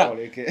komera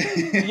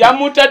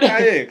yamutadde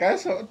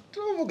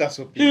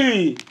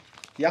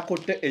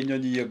yakutte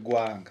ennyonyi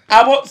y'eggwanga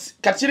abo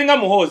kati kiringa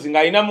muhoozi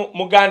ng'alina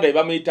muganda we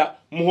bamuyita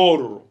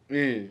muhoororo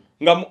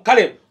nga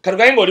kale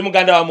katugaye ng'oli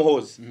muganda wa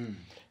muhoozi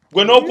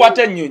gwe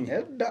n'okwata ennyonyi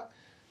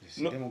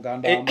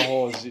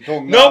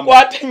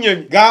n'okwata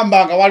ennyonyi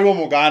gamba nga waliwo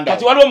muganda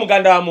kati waliwo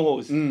muganda wa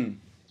muhoozi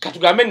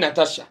katugambe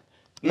Natasha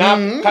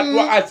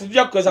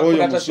asijja kukweza ku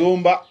Natasha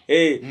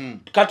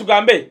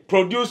katugambe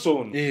producer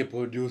ono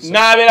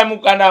n'abeera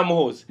muganda wa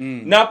muhoozi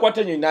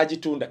n'akwata ennyonyi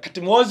n'agitunda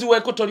kati muhoozi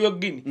w'ekotolyo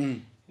Guinea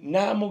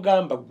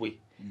n'amugamba gwe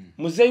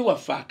muzeeyi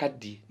waffe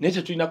akaddiye naye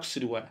tetulina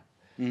kusiriwala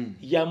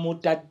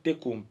yamutadde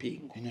ku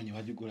mpingo ennyonyi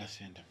wagigula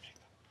sente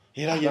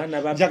era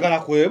njagala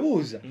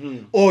kwebuuza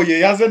oyo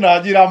yaze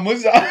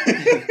n'agiramuza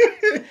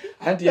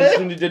anti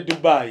yatundidde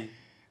Dubai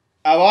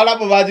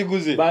Abawalabu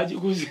bagiguze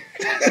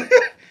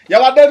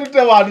yabadde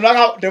tutte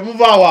bantu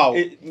temuvaawo awo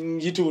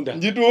njitunda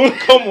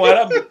ko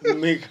Muwarabu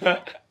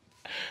meka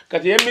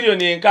kati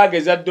 $1,000,000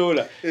 eza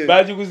dola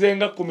bagiguze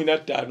nga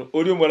 15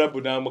 oli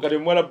Muwarabu namu kati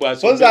Muwarabu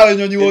asoza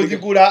enyonyi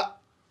wozigula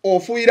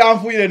ofuira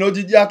nfuire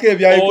n'ogijjako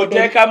ebyayo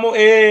otekamu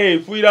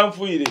fuira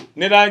nfuire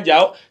ne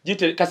lanjao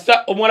jite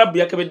kasa Omuwarabu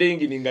yakebedde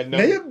yingininga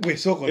naye gwe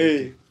soko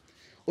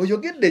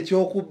oyogedde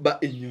ekyokubba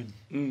ennyonyi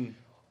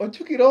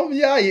ojjukira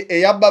omyayi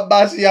eyabba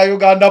bbaasi ya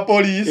Uganda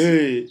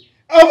Police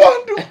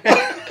abantu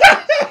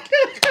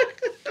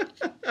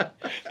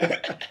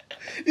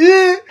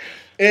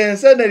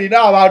ensene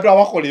erina abantu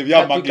abakola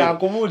ebyamagero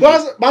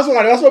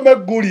basooka ne basoma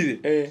eggulire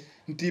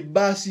nti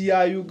bbaasi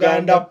ya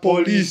Uganda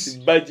Police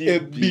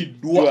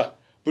ebbiddwa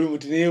buli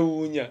muntu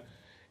neewuunya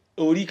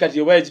oli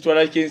kati oba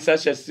yagitwala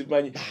kensasha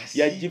simanyi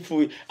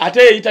yagifuye ate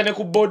yeyita ne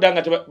ku boda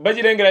nga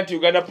bagirengera nti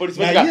Uganda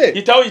Police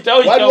yitawo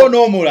waliwo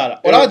n'omulala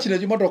olaba kino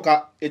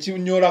ekimotoka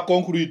ekinyola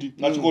concrete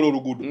nga kikola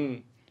oluguudo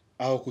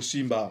awo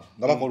kusimba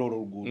nga bakola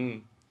oluguudo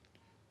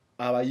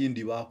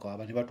abayindi baako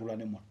aba ne batula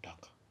ne mu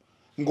ttaka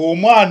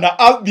ng'omwana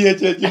abbye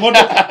ekyo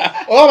ekimotoka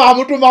oba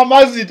bamutuma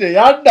mazite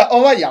yadda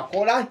oba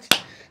yakola ki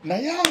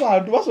naye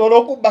abantu basobola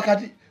okubba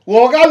kati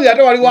wogambye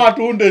ate waliwo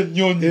atunda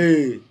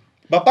ennyonyi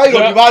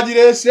bapayiroti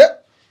bagireese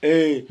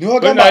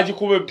temugenda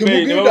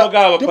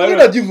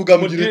givuga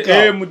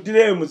mugireka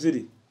mudire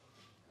muziri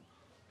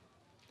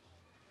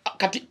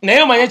kati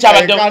naye omanye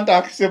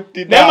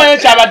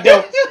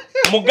kyabaddewo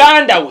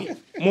muganda we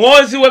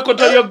muwozi we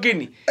Kotoyo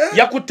Guinea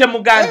yakutte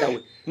muganda we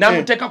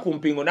n'amuteeka ku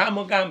mpingo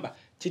n'amugamba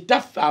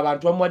kitaffe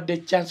abantu bamuwadde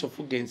chance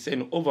ofuga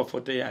enseno over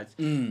 40 years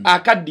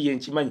akaddiye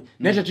nkimanyi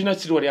naye tetulina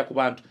siriwa lya ku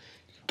bantu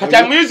kati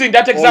I'm using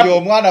that example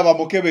omwana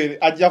bamukebere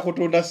ajja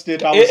kutunda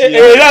state house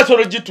era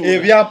solo jitu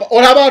ebyapa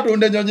olaba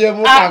atunda ennyonyi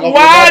ebukanga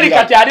wali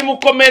kati ali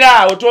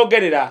mukomera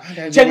otogerera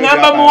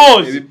kyengamba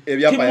muwozi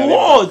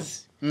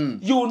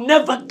you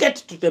never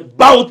get to the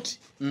bout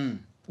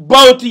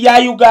ya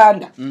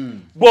Uganda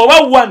bwoba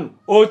one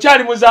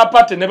okyali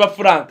muzapate ne ba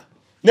Frank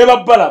ne ba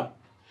Balamu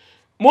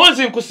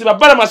muwozi nkusiba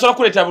Balamu asobola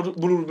kuleeta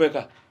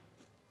bululumeka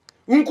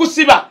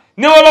nkusiba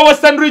ne waba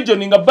Western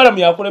region nga Balamu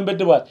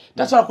yakulembedde bwati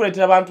tasobola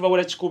kuleetera abantu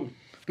bawera 10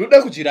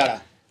 tudde ku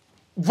kirala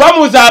va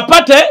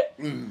muzapate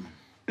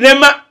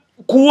lema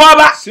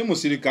kuwaba si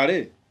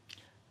musirikale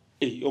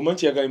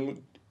omanchi yagali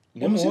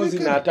ne muwozi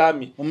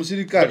n'atami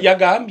omusirikale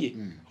yagambye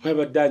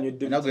kwebaddanyo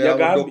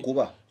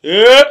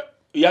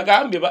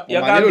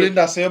yagambye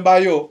linda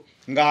sembayo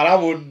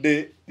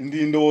ng'alabudde ndi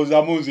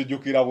ndowooza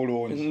munzijjukira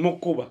bulungi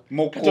mukuba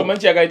kati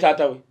omanchi yagali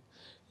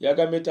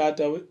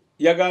taata we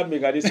yagambye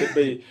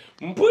ngalisebeye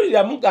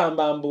mpulira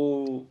mugamba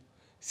mbu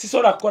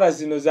sisobola kukola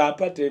zino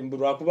zapate mbu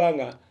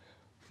lwakubanga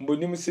mbu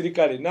ni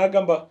musirikale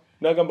nagamba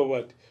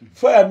bwati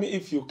fire me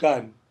if you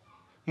can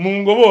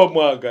mungobo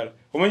mwagala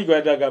omanyi gwe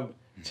yatagamba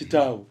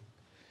kitaawo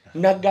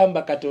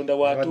nagamba katonda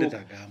watu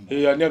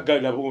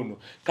anagala bono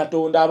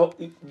katonda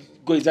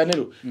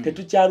goizanero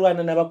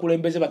tetukyalwana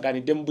n'abakulembeze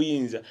baganidde mu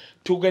buyinza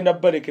tugenda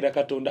balekera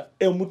katonda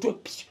emutwe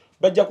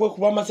bajja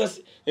kwekuba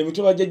amasasi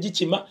emitwe bajja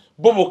gikima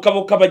bo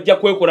bokka bajja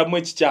kwekolamu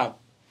ekikyabo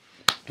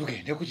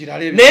tugende ku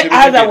kirala ne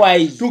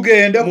otherwise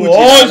tugende ku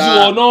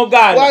kirala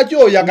onogala waki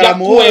oyagala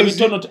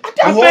muhozi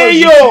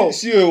atafeeyo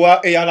siwe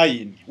wa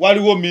airline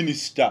waliwo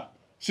minister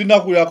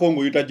sinakulako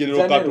ng'oyita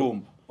General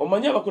Katumba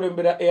omanyi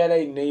abakulembera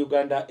airline ne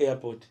Uganda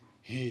airport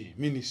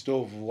minister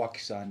of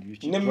works and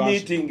youth ne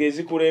meeting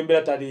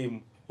ezikulembera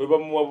talimu weba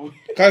muwabu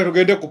kale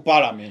tugende ku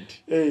parliament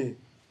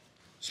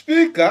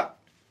speaker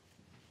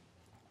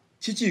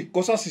chichi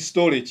Cosase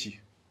storage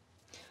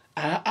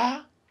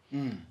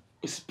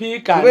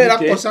speaker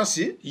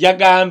Cosase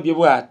yagambye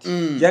bwati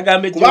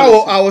yagambye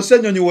kubawo awo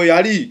Ssenyonyi we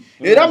yali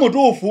era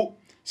mutuufu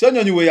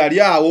Ssenyonyi we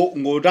yali awo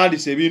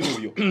ng'otandise ebintu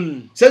byo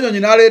Ssenyonyi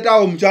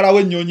n'aleetaawo omukyala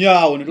w'ennyonyi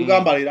awo ne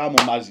tugamba leero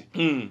amumaze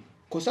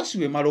Cosase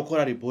we mala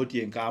okola ripooti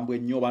enkambwe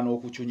ennyo oba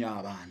n'okucunya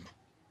abantu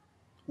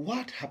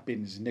what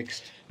happens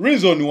next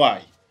reason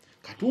why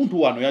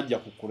Katuntu wano yajja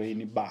ku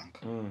Crane Bank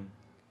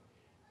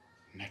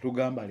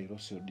natugamba leero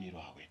sodiiro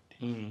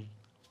awedde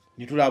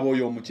nitulaba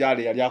oyo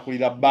omukyala yali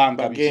akulira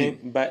banka biki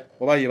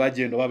oba ye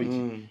bagendo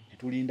babiki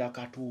nitulinda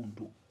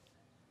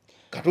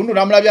Katuntu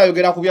namulabye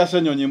ayogera ku bya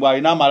Ssenyonyi mbw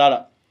alina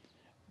amalala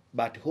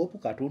but hope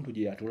Katuntu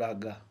gye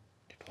yatulaga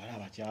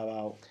tetwalaba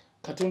kyabaawo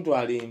Katuntu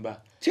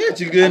alimba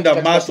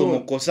kigenda maaso mu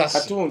Cosase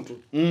Katuntu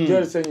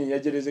Joel Ssenyonyi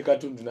yajereze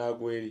Katuntu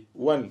n'agweri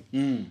one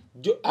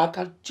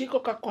akakiiko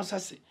ka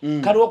Cosase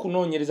kaliwo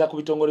okunoonyereza ku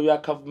bitongole bya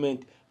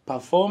government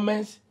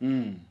performance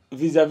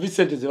vis-a-vis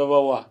sente ze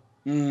babawa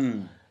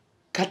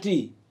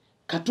kati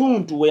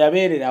Katuntu we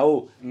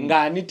yabeererawo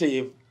ng'anite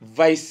ye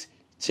vice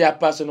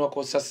chairperson wa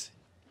Cosase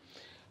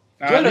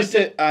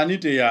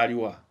anite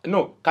yaliwa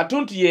no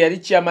Katuntu ye yali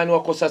chairman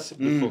wa Cosase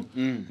before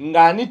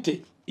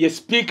ng'anite ye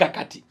speaker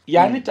kati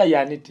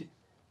yanite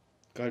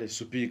kale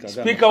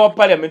speaker wa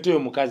parliament oyo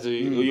mukazi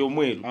oyo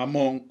mweru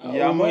among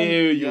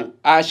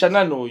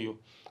ashana n'oyo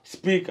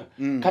speaker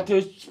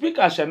kati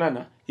speaker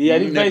ashanana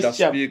yali vice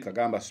chair speaker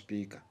gamba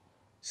speaker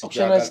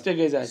okushana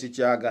sitegeza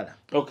sikyagala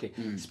okay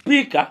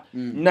speaker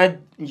na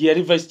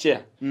yali vice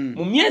chair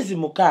mu myezi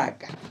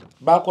mukaaga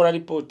bakola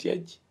report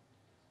yaji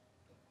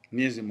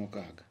myezi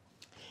mukaaga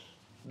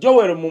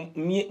Joel mu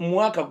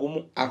mwaka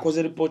gumu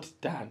akoze report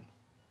 5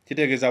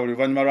 kitegeza buli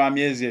vanyuma lwa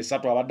myezi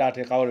 3 abadde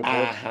ateekawo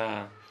report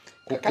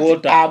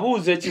kukota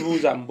abuuze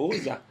ekibuuza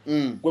mbuuza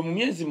gwe mu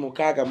myezi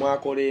mukaaga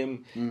mwakolemu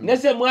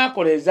nese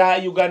mwakoleza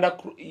Uganda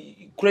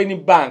Crane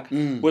Bank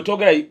bwe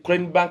togera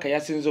Crane Bank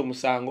yasinze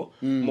omusango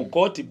mu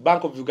court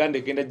Bank of Uganda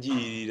egenda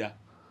jiyirira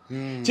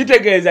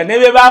kitegeeza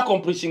nebe ba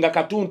completionga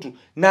katuntu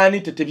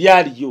nani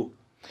tetebyaliyo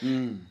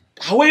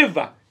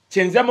however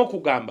kyenzamo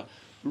kugamba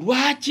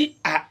lwaki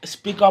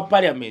speaker of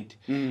parliament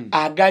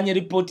aganye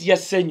report ya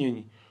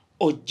Ssenyonyi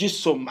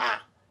ogisoma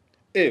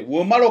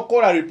womalo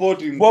kola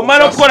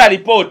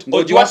report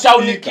ojiwa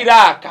town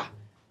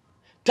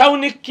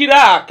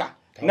kiraka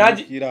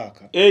naji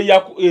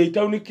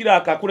town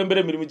kiraka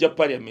kulembere mirimu ja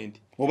parliament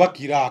oba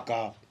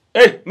kiraka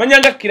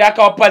manyanga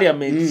kiraka wa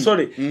parliament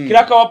sorry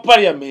kiraka wa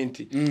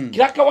parliament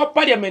kiraka wa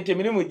parliament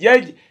mirimu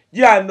jaji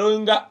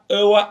janonga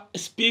ewa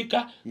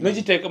speaker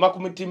nojiteka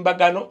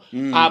makumitimbagano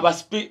aba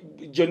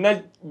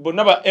jonna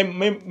bonaba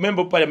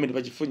member parliament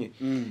bajifunye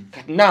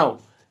now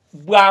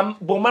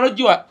bomano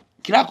jiwa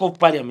kiraka of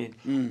parliament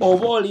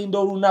oba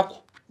olindo olunaku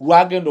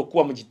lwagenda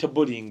okuwa mu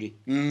gitebolingi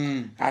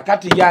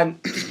akati ya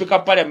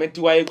speaker parliament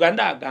wa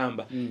Uganda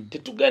agamba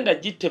tetugenda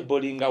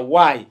gitebolinga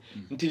why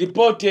nti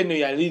report eno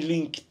ya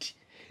linked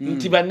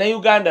nti bana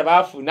Uganda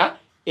bafuna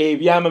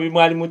ebyama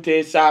bimwali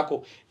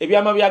mutesaako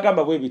ebyama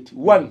byagamba bwe biti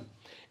 1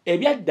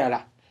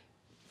 ebyaddala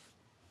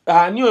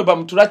niwe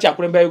bamutula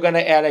kyakulemba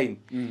Uganda Airline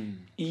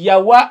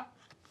yawa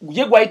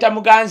ye gwaita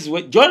muganzi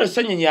we John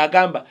Ssenyonyi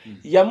agamba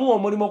yamuwa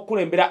omulimo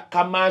okulembera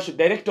commercial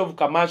director of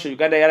commercial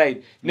Uganda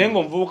Airline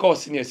nengo mvubuka wa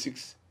senior 6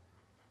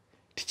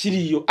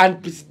 tikiriyo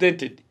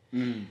unprecedented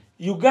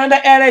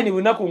Uganda Airline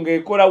bunaku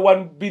ngekola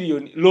 1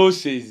 billion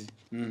losses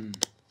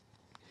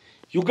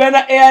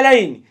Uganda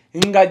Airline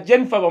nga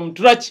Jennifer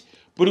bamutulachi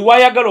buli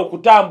wayagala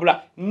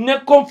okutambula ne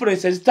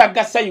conference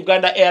zitagasa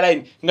Uganda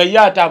Airline nga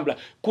yatambula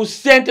ku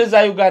sente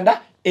za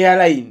Uganda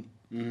Airline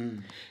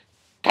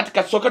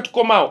katika soka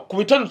tukomao ku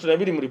bitono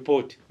tunabiri mu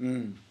report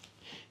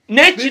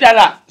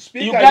nekirala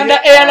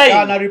Uganda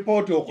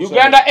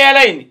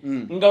Airline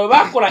nga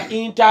bakola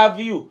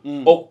interview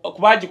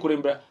okubaji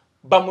kulembera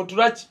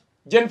bamutulachi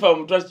Jennifer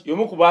bamutulachi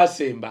yomu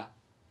kubasemba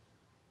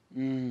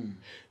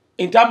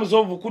in terms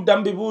of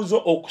kudamba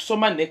bibuzo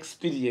okusoma ne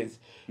experience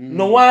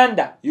no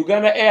wonder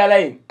Uganda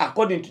Airline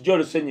according to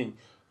Joel Ssenyonyi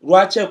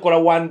lwache ekola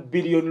 1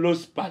 billion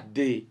loss per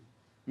day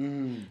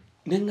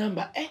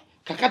nengamba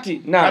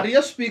kakati na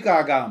aliyo speaker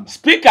agamba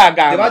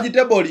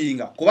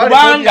tebagitebolinga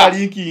kubanga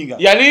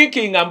ya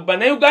linkinga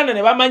bana Uganda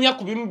ne bamanya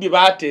kubimu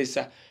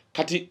bibatesa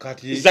kati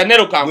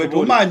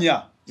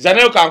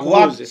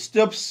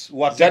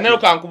zanero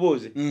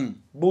kankubuze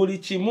buli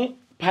kimu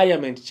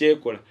parliament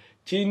chekola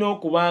kino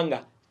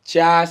kubanga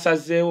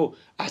kyasazeewo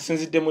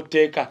asinzidde mu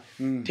tteeka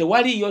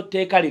tewaliyo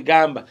tteeka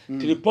ligamba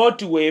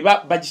report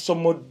weba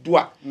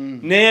bagisomoddwa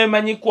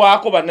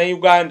neemanyikwako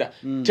bannayuganda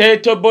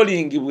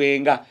tetebolingi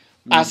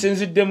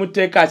asinzidde mu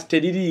tteeka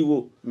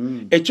teririiwo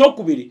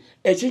ekyokubiri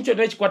ekintu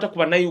kyonna ekikwata ku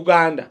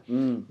bannayuganda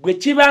gwe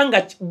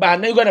kibanga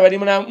bannayuganda bali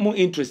mu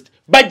interest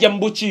bajja mu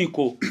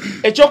bukiiko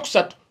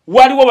ekyokusatu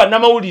waliwo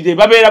bannamawulire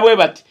babeera bwe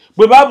bati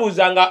bwe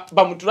babuuzanga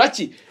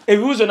bamutulaki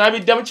ebibuuzo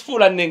n'abiddamu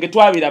kifuula nnenge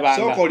twabirabanga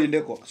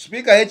sokolindeko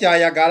speaker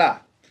yekyayagala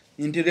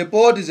inti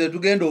report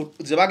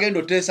ze bagenda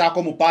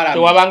oteesaako mu parliament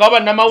tewabanga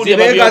bannamawulire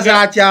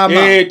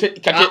babeegazakyama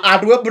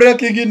atuwe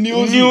breaking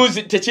news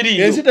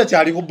tekiriyo ensi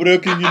tekyali ku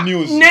breaking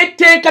news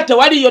netteeka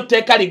tewaliyo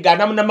tteeka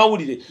ligana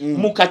munnamawulire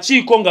mu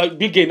kakiiko nga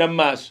bigenda mu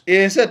maaso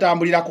ensi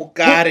etambulira ku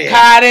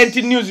current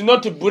news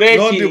not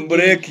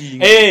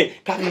breaking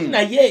kakati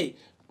naye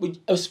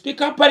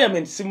speaker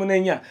parliament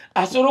simunenya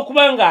asobola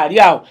okuba nga ali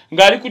awo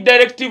ng'ali ku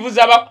directive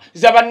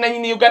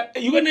z'abannanyini Uganda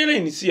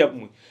Airline si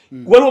yamwe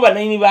waliwo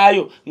bannanyini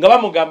baayo nga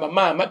bamugamba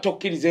maama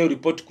tokkirizeeyo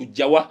report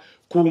kujjawa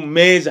ku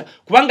mmeeza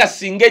kubanga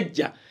singa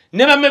ejja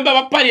ne bamemba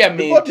ba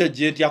parliament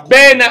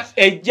beena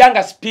ejja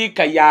nga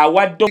speaker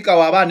yawadde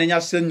waba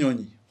anenya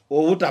Ssenyonyi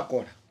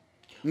obutakola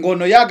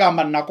ngono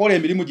yagamba nakola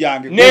emirimu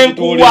gyange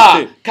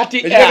nenkuwa kati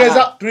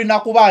etegeza tulina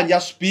kubanja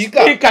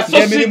speaker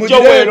emirimu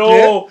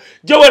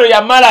Joel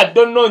yamala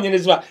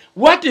dononyerezwa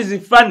what is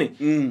funny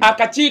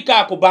akakiiko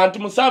ako bantu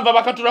musanva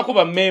bakatulako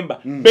ba member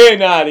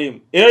benarem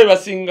era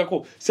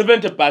basingako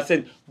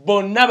 70%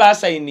 bonna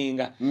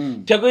basayininga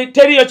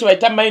teriyo kyo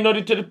bayita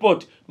minority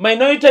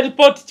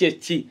report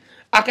kyeki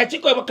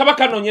akakiiko kaba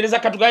kanonyereza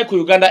katugaye ku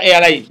Uganda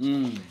Airline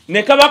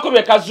ne kabako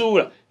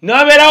bekazuula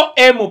nabeerawo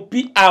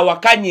MP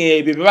awakanye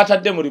ebyo bye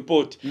batadde mu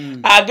report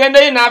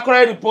agendayo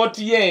n'akola report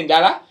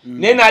y'endala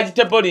naye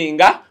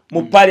n'agitebolinga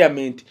mu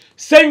parliament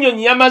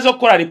Ssenyonyi yamaze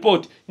okukola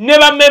report ne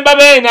bammemba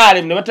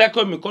b'NRM ne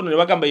bateekako emikono ne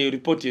bagamba yo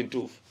report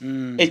entuufu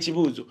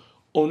ekibuuzo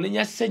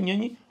onenya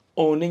Ssenyonyi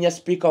onenya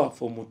speaker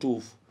waffe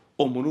omutuufu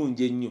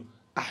omulungi ennyo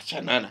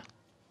achanana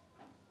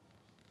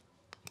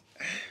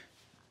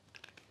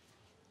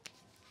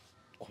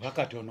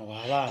wakati ono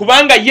wabana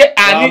kubanga ye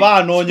ani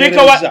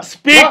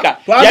speaker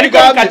yaliko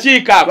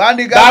kakiika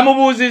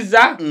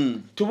bamubuuzizza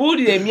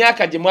tubuulire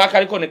emyaka gye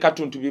mwakaliko ne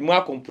katuntu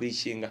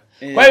bimwakompulishinga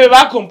kwa hivyo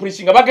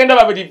bakompulishinga bagenda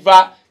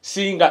babiriva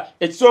singa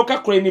ekisooka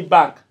Crane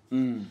Bank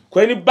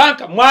Crane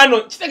Bank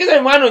mwano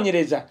kitegeeza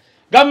mwanonyereza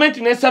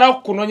gavumenti nesalawo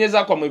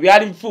kunonyeza kwamwe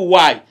byali bifu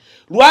wayi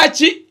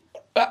lwaki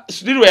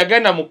Sudiru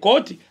yagenda mu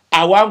kooti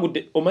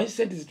awangudde omanyi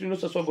sente zitulina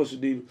osaswa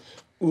Sudiru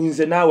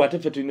unze naawe ate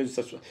ffe tulina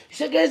zisaswa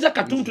kitegeeza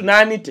katuntu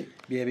naanite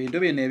byebintu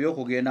bino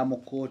ebyokugenda mu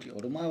kooti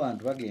olumu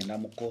abantu bagenda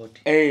mu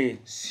kooti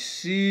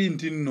si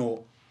nti nno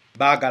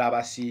baagala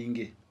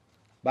basinge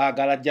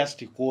baagala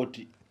just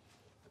kooti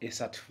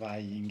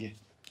esatifyinge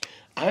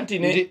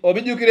anti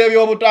obijjukira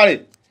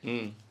ebyobutale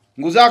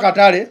nguza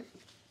akatale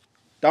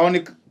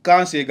tawuni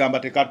kansi egamba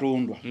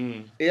tekatundwa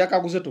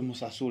eyakaguze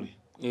tumusasule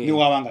ni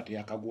wabanga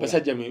teyakagula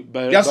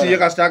yasi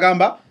yekasita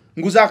agamba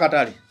nguza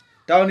akatale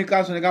tawuni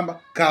kansi negamba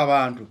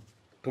kabantu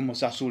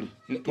tumusasule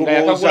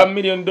yakagula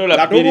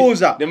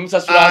 $1,000,000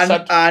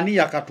 nemusasula ani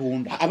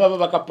yakatunda ababa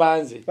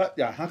bakapanze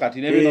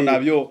kati nebino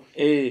nabyo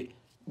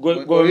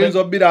goyinza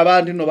obbira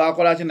abantu no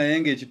bakola kina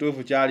yenge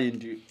ekituufu kyali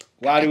nti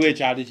waliwo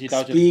ekyali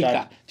kiyitawo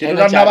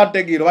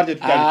kyetutanabategeera oba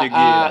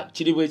tetukyalitegeera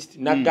kiri bwe kiti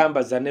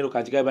nagamba zanero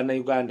kantigaye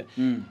bannayuganda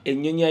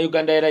ennyonyi ya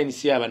Uganda Airline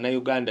si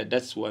abannayuganda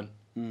that's one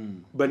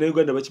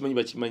bannayuganda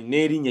bakimanyi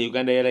n'erinnya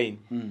Uganda Airline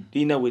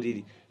lirina we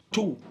riri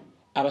two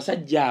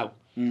abasajja abo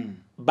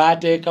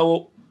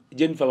bateekawo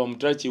Jennifer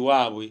bamutaki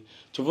waabwe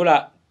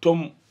kivula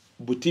Tom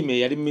Butime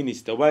yali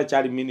minister oba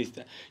kyali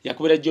minister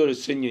yakubira Jolo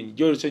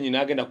Ssenyonyi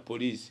n'agenda ku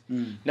police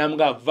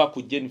namuga va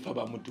ku Jennifer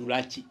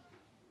bamutulaki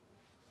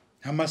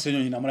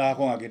Ssenyonyi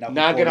namulako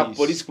ngagenda ku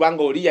police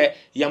kubanga oli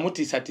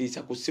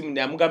yamutiisatiisa ku simu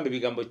namugambe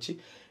bigambo ki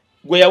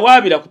gwe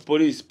yawaabira ku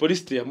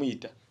police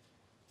teyamuyita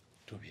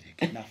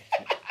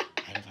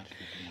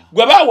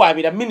gwe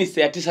bawaabira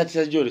minister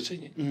yatiisatiisa Jolo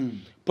Ssenyonyi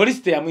police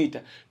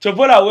teyamuyita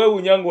kyovola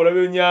weewunyango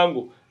olabe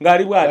nyango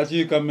ngali bwati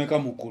akiika mmeka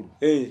mukulu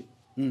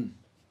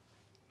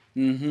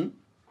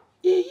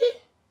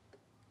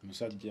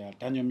musajja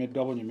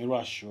tanyomeddwa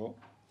bonyomerwa sho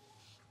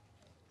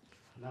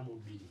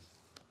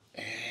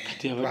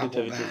kati abadde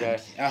tabitegaa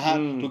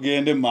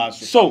tugende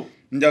maaso so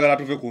njagala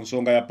tuve ku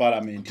nsonga ya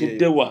parliament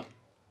tuddewa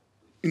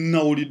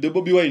nawulidde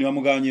Bobi Wine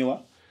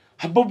bamuganyewa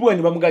Bobi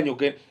Wine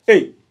bamuganye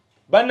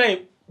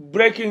banaye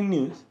breaking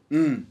news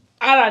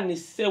Alan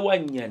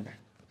Ssewanyana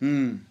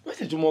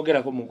Wese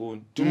tumwogerako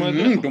mugundi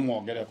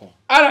tumwogereko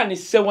Alan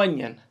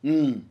Ssewanyana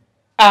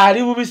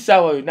ali bubi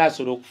ssaawa yonna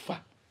asobola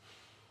okufa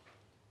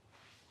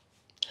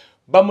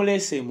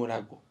bamuleese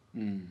emulago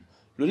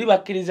luli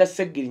bakkiriza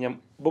Ssegirinya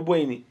Bobi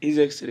Wine His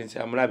Excellency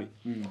amulabe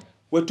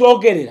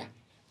wetwogerera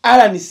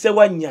Alan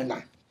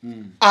Ssewanyana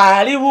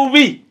ali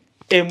bubi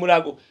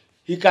emulago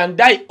he can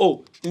die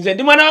nze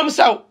ndi mwana wa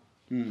musawo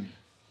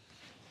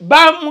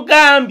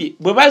bamugambye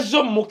bwe bazze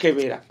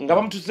omukebera nga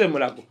bamutuze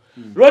emulago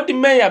Road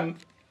Mayor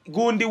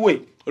gundi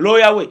we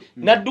lawyer we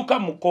nadduka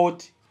mu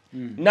kooti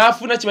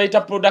nafuna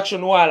kibayita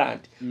production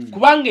warrant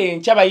kubanga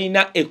enkya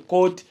bayina e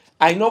court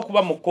ayina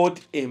okuba mu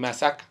court e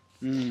Masaka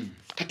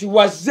kati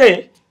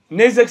wazze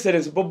His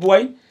Excellency Bobi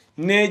Wine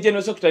ne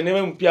General Secretary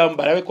ne mpya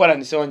mbalabe kwa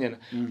Alan Ssewanyana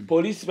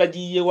police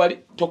bagiye wali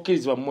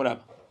tokkirizibwa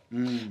mulaba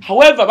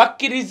however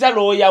bakkiriza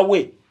lawyer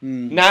we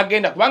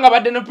n'agenda kubanga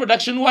badde ne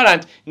production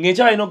warrant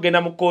ng'enkya bayina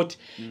okugenda mu court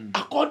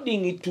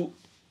according to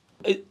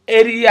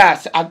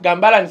Elias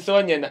agamba Alan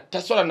Ssewanyana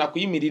tasobola na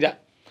kuyimirira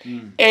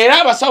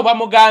era abasawo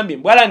bamugambye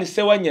mbw Alan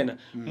Ssewanyana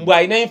mbw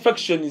alina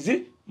infections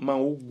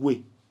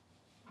mawuggwe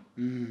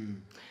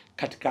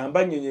kati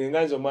kamba nnyonyere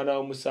nga nze omwana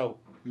w'omusawo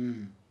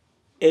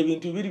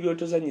ebintu biri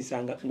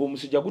byotozanyisanga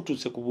ng'omusujja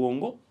gutuuse ku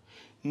bwongo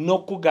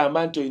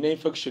n'okugamba nti olina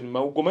infection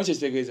mawuggwe omanyi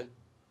kyekitegeeza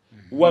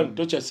one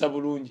tokyassa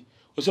bulungi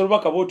osobola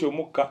obaka bwoti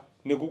omukka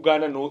ne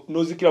gugaana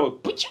n'ozikira bwe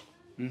puca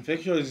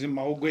infections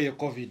mawuggwe ye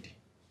covid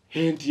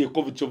nti ye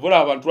covid kyovola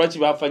abantu lwaki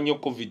baafa nnyo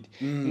covid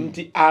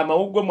nti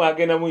amawuggwe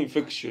mwagendamu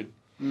infection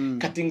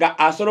kati nga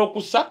asobola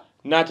okussa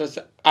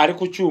n'atasa ali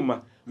ku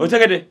kyuma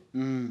otegede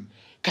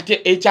kati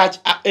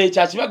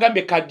ekyaki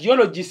bagambye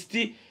cardiologist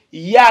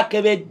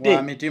yakebedde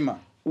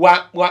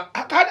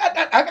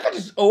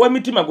akakati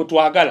ow'emitima gwe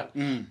twagala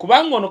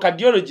kubanga ono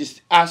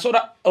cardiologist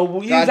asobola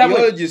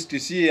cardiologist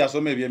si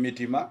asoma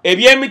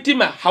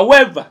ebyemitima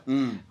however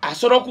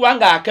asobola okuba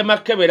nga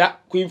akemakebera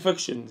ku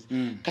infections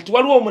kati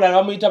waliwo omulala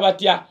bamuyita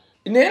batya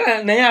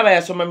naye aba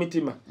yasoma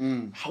mitima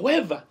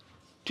however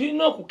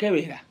tulina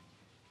okukebera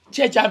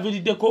ki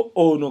ekyaviiriddeko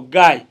ono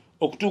guy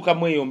okutuuka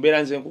mu eyo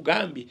mbeera nze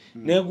nkugambye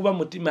neguba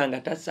mutima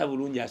nga tassa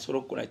bulungi asobola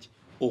okukola ki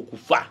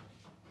okufa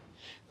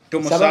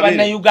saba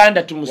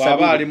bannayuganda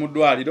tumusabire ali mu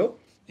ddwaliro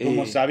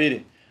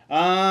tumusabire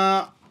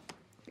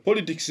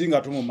politics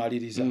nga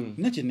tumumaliriza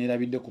nakye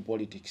neerabidde ku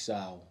politics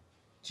awo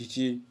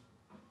kiki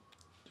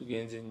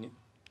tugenze nnyo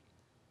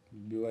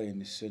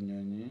Biwayini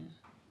Ssenyonyi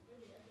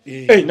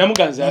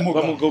namuganza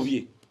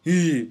bamugobye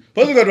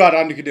pozuga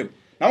twatandikidde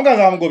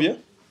namuganza bamugobye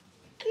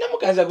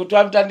namuganza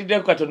kutwatandikidde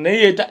katono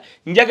naye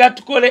njaga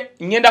tukole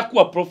ngenda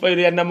kuwa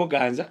profile ya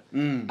namuganza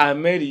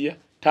Amelia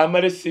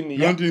tamale senior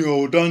nanti nga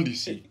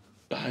otandise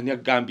ani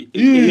agambi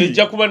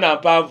ejja kuba na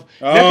mpavu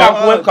leka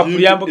kuweka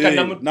kuyambo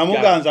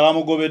namuganza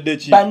bamugobedde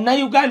ki banna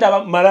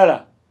Uganda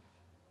malala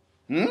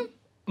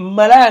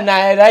malala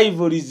na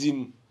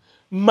rivalryism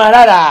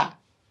malala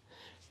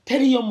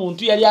teriyo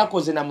muntu yali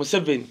akoze na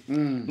Museveni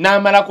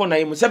n'amalako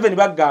naye Museveni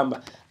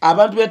bagamba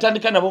abantu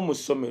betandika nabo mu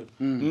ssomero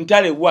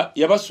ntale wa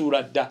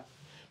yabasuula dda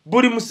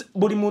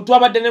buli muntu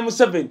abadde ne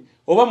Museveni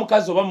oba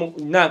mukazi oba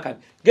nankani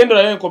gendo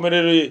la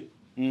enkomerero ye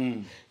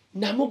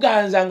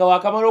namuganza nga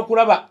wakamala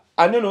okulaba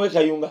aneno we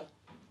Kayunga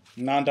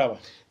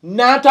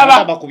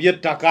nataba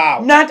kubyettaka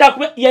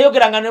nataba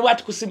yayogeranga ne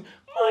bwati kusimu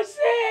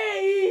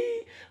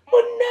Museyi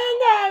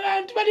munanga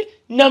abantu bali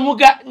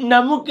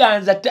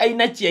namuganza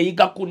talina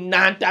kyeyiga ku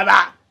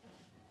nantaba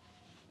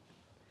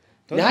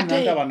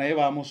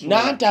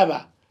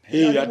nantaba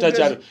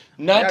atachalo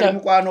nantaba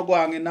mukwano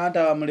gwange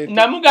nantaba muleke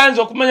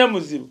namuganza okumanya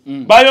muzibu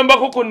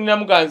bayombako ko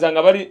namuganza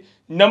nga bali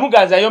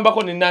namuganza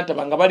ayombako ni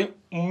nantaba nga bali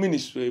mu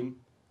ministry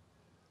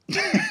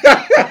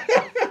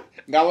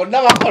nga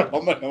bonna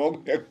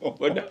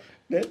bakola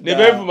ne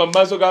bevuma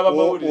maaso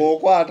g'abamawulire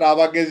okwata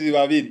abagezi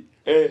babiri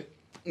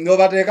ngo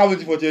bateeka mu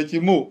kifo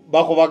kyekimu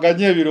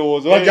bakubaganye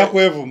ebirowoozo bajja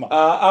kwevuma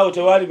awo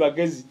tewali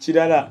bagezi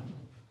kirala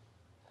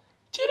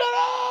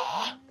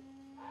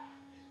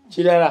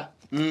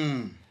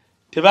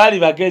tebali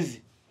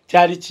bagezi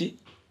kyali ki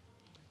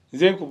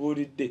nze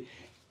nkubuulidde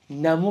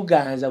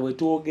namuganza bwe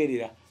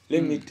twogerera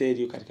let me tell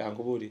you kati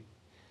kankubuulire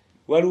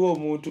waliwo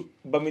omuntu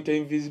bamuyita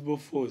invisible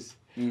force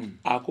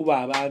akuba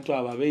abantu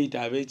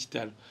ababeyita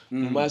ab'ekitalo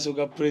mu maaso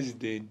ga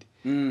president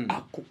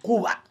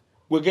akukuba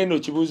gwegenda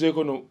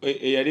okibuuzeeko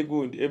eyali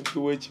gundi MP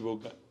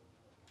w'ekiboga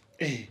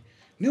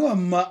ne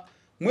wamma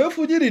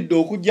mwefugiridde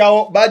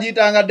okugyawo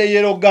bagiyitanga the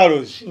yellow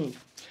gallows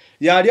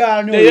yali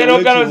ani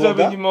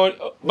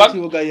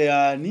ekiboga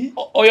yani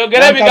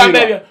oyogera ebigambo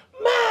ebyo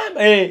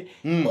mama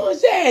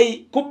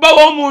Muzeyi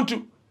kubbawo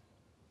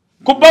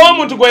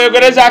omuntu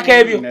gweyogerezaako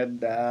ebyo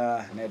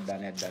nedda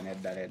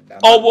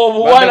obwo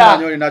obuwala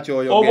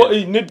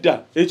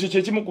nedda ekyo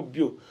kyekimu ku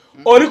byo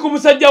oli ku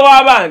musajja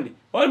w'abandi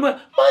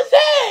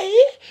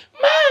Muzeyi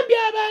mambi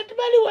abantu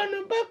bali wano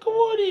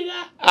bakubuulira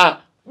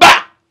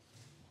ba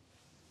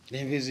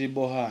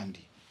invisible hand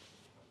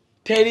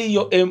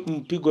teriyo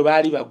MP gwe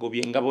baali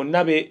bagobye nga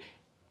bonna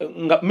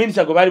nga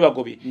minisita gwe baali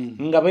bagobye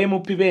nga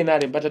MP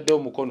beenaale bataddewo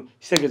omukono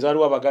kisegeeza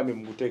waliwo abagambye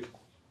mu guteekeko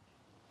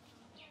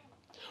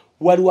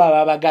waliwo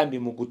ababagambye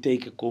mu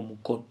guteekeko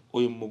omukono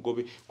oyo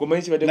mugobe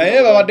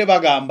naye babadde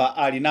bagamba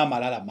alina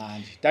amalala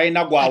mangi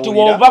talina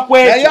gwawulira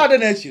naye ate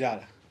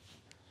n'ekirala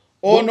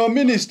ono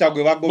minisita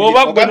gwe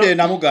bagobye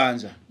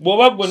namuganza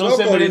bw'oba gwe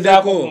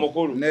n'osemberezaako ku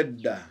mukulu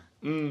nedda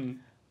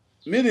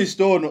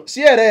minisita ono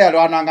si era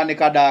yalwananga ne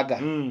Kadaga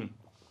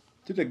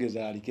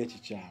kitegeeza aliko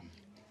ekikyamu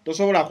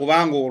tosobola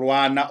kubanga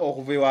olwana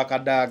okuva ewa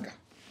Kadaga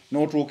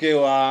n'otuuka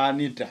ewa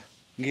Anita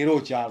ng'era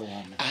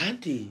okyalwana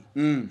anti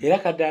era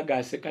Kadaga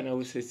aseka na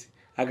Busesi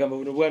agamba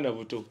buno bwana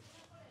buto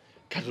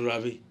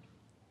katulabe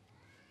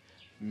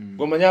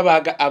gomanya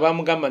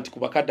abamugamba nti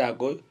kuba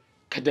Kadaga oyo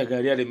Kadaga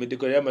yali alemedde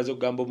ko yali amaze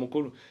okugamba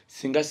omukulu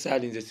singa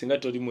saalinze singa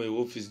toli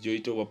mu office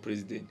gy'oyita obwa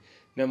president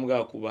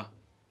namugaa kuba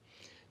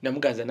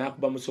namuganza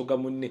n'akuba musoga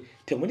munne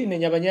temuli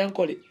nenya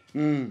banyankole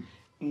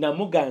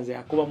namuganza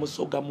yakuba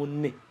musoga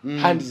munne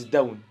hands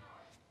down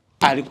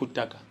ali ku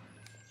ttaka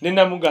ne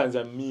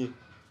namuganza mie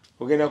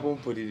ogenda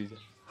kumpulirira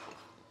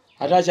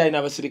ate akyalina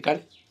abasirikale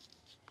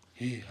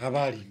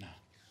abaalina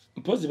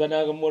mpozi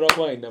banagamulwa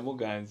kwa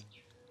namuganza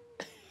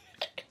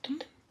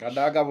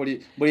Kadaga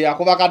buli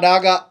yakuba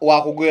Kadaga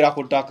wakugwera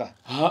ku ttaka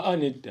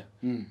nedda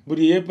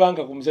buli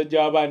yepanga ku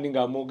musajja w'abandi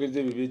ng'amwogeza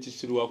ebyo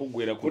by'ekisiru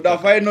wakugwera ku ttaka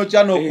final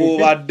channel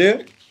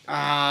kubadde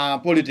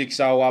politics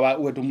awo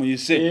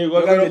wetumuyise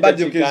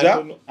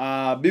bajjukiza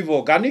Bivo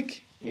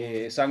Organic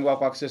sangwa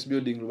kwa Access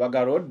Building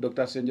Lubaga Road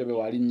Dr. Senjobe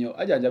wali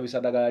nnyo ajanjabisa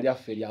ddagala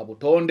lyaffe lya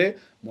butonde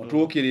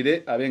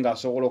mutuukirire abenga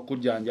asobola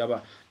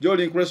okujjanjaba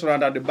Jolink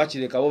Restaurant and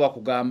Bachile kabo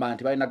bakugamba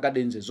nti balina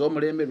gardens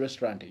ez'omulembe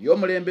restaurant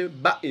y'omulembe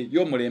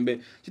y'omulembe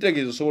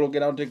kitegeeza osobola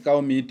okugenda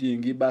oteekawo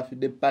meeting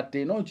birthday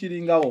party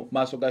n'okiringawo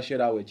maaso ga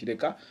sherawo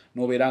ekireka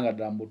n'obeeranga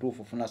ddala mu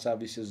butuufu ofuna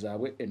services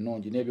zaabwe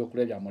ennungi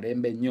n'ebyokulya bya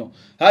mulembe nnyo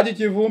Haji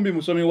Kivumbi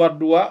musomi wa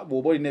ddwa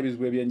bw'oba olina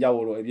ebizibu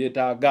eby'enjawulo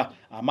ebyetaaga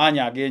amaanyi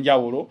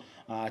ag'enjawulo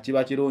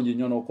kiba kirungi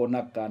nnyo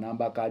n'okonakka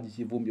namba Haji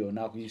Kivumbi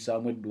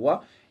onaakuyisaamu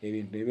eddwa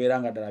ebintu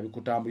ebibeeranga ddala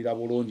bikutambulira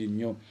bulungi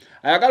nnyo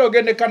ayagala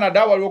ogende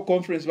Canada waliwo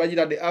conference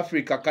bagiyita the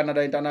Africa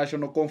Canada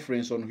International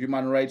Conference on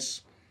Human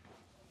Rights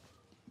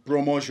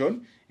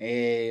Promotion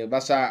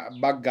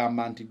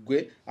bagamba nti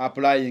gwe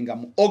applyinga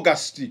mu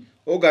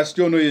August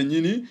ono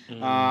yennyini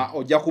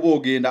ojja kuba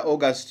ogenda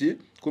August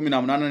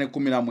 18 ne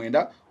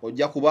 19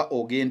 ojja kuba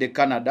ogende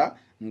Canada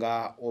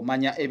nga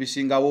omanya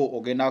ebisingawo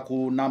ogenda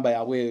ku namba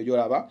yaabwe eyo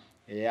gyolaba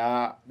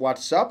ya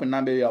WhatsApp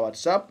namba ya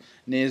WhatsApp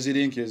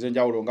n'ezirinki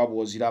ez'enjawulo nga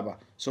bw'oziraba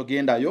so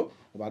gendayo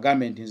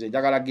obagambe nti nze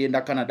njagala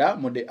genda Canada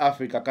mu the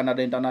Africa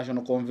Canada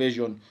International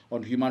Convention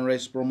on Human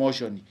Rights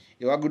Promotion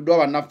ewaguddwa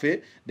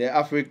bannaffe the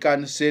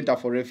African Center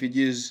for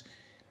Refugees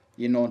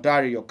in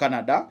Ontario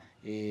Canada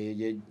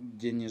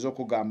gye nnyinza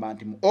okugamba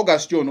nti mu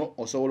August ono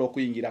osobola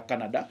okuyingira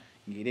Canada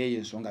ng'era eyo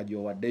ensonga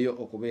gy'owaddeyo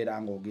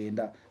okubeera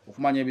ng'ogenda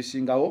okumanya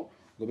ebisingawo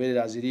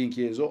goberera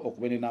zilinki ezo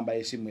okuba n'enamba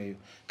y'essimu eyo.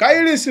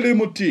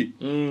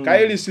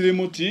 Kaili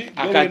Silimuti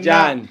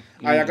akajani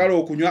ayagala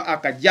okunywa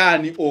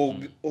akajani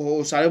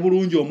osale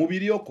bulungi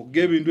omubiri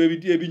okugga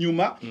ebintu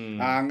ebinyuma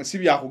si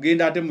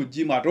byakugenda ate mu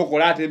gym ate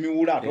okola ate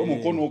emiwula ate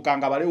omukono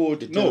okanga balewo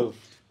oti no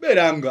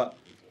beranga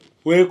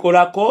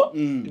wekolako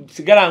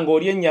sigala nga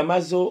oli ennyama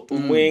zo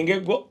omwenge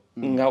gwo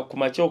nga ku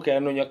makya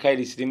yanoonya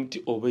Kaili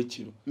Silimuti oba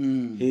ekiro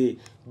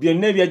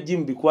byonna ebya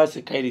gym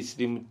bikwase Kaili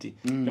Silimuti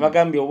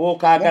nebagambye oba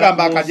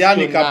okagamba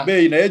akajani ka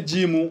bbeeyi naye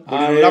gym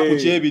buli lunaku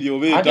kyebiri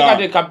obeeta ate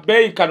kati ka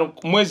bbeeyi kano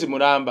mwezi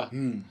mulamba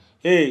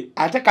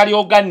ate kali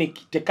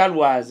organic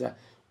tekalwaza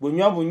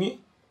bunywa bunyi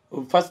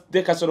first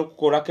day kasobola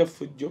okukolako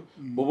effujjo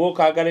oba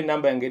okaagala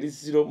enamba yange eri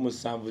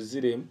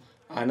 070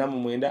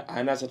 49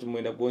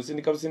 439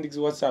 gwonsindika busindikizi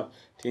WhatsApp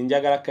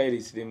tenjagala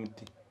Kaili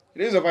Silimuti.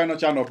 It is a final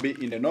channel B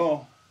in the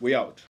know. We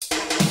out.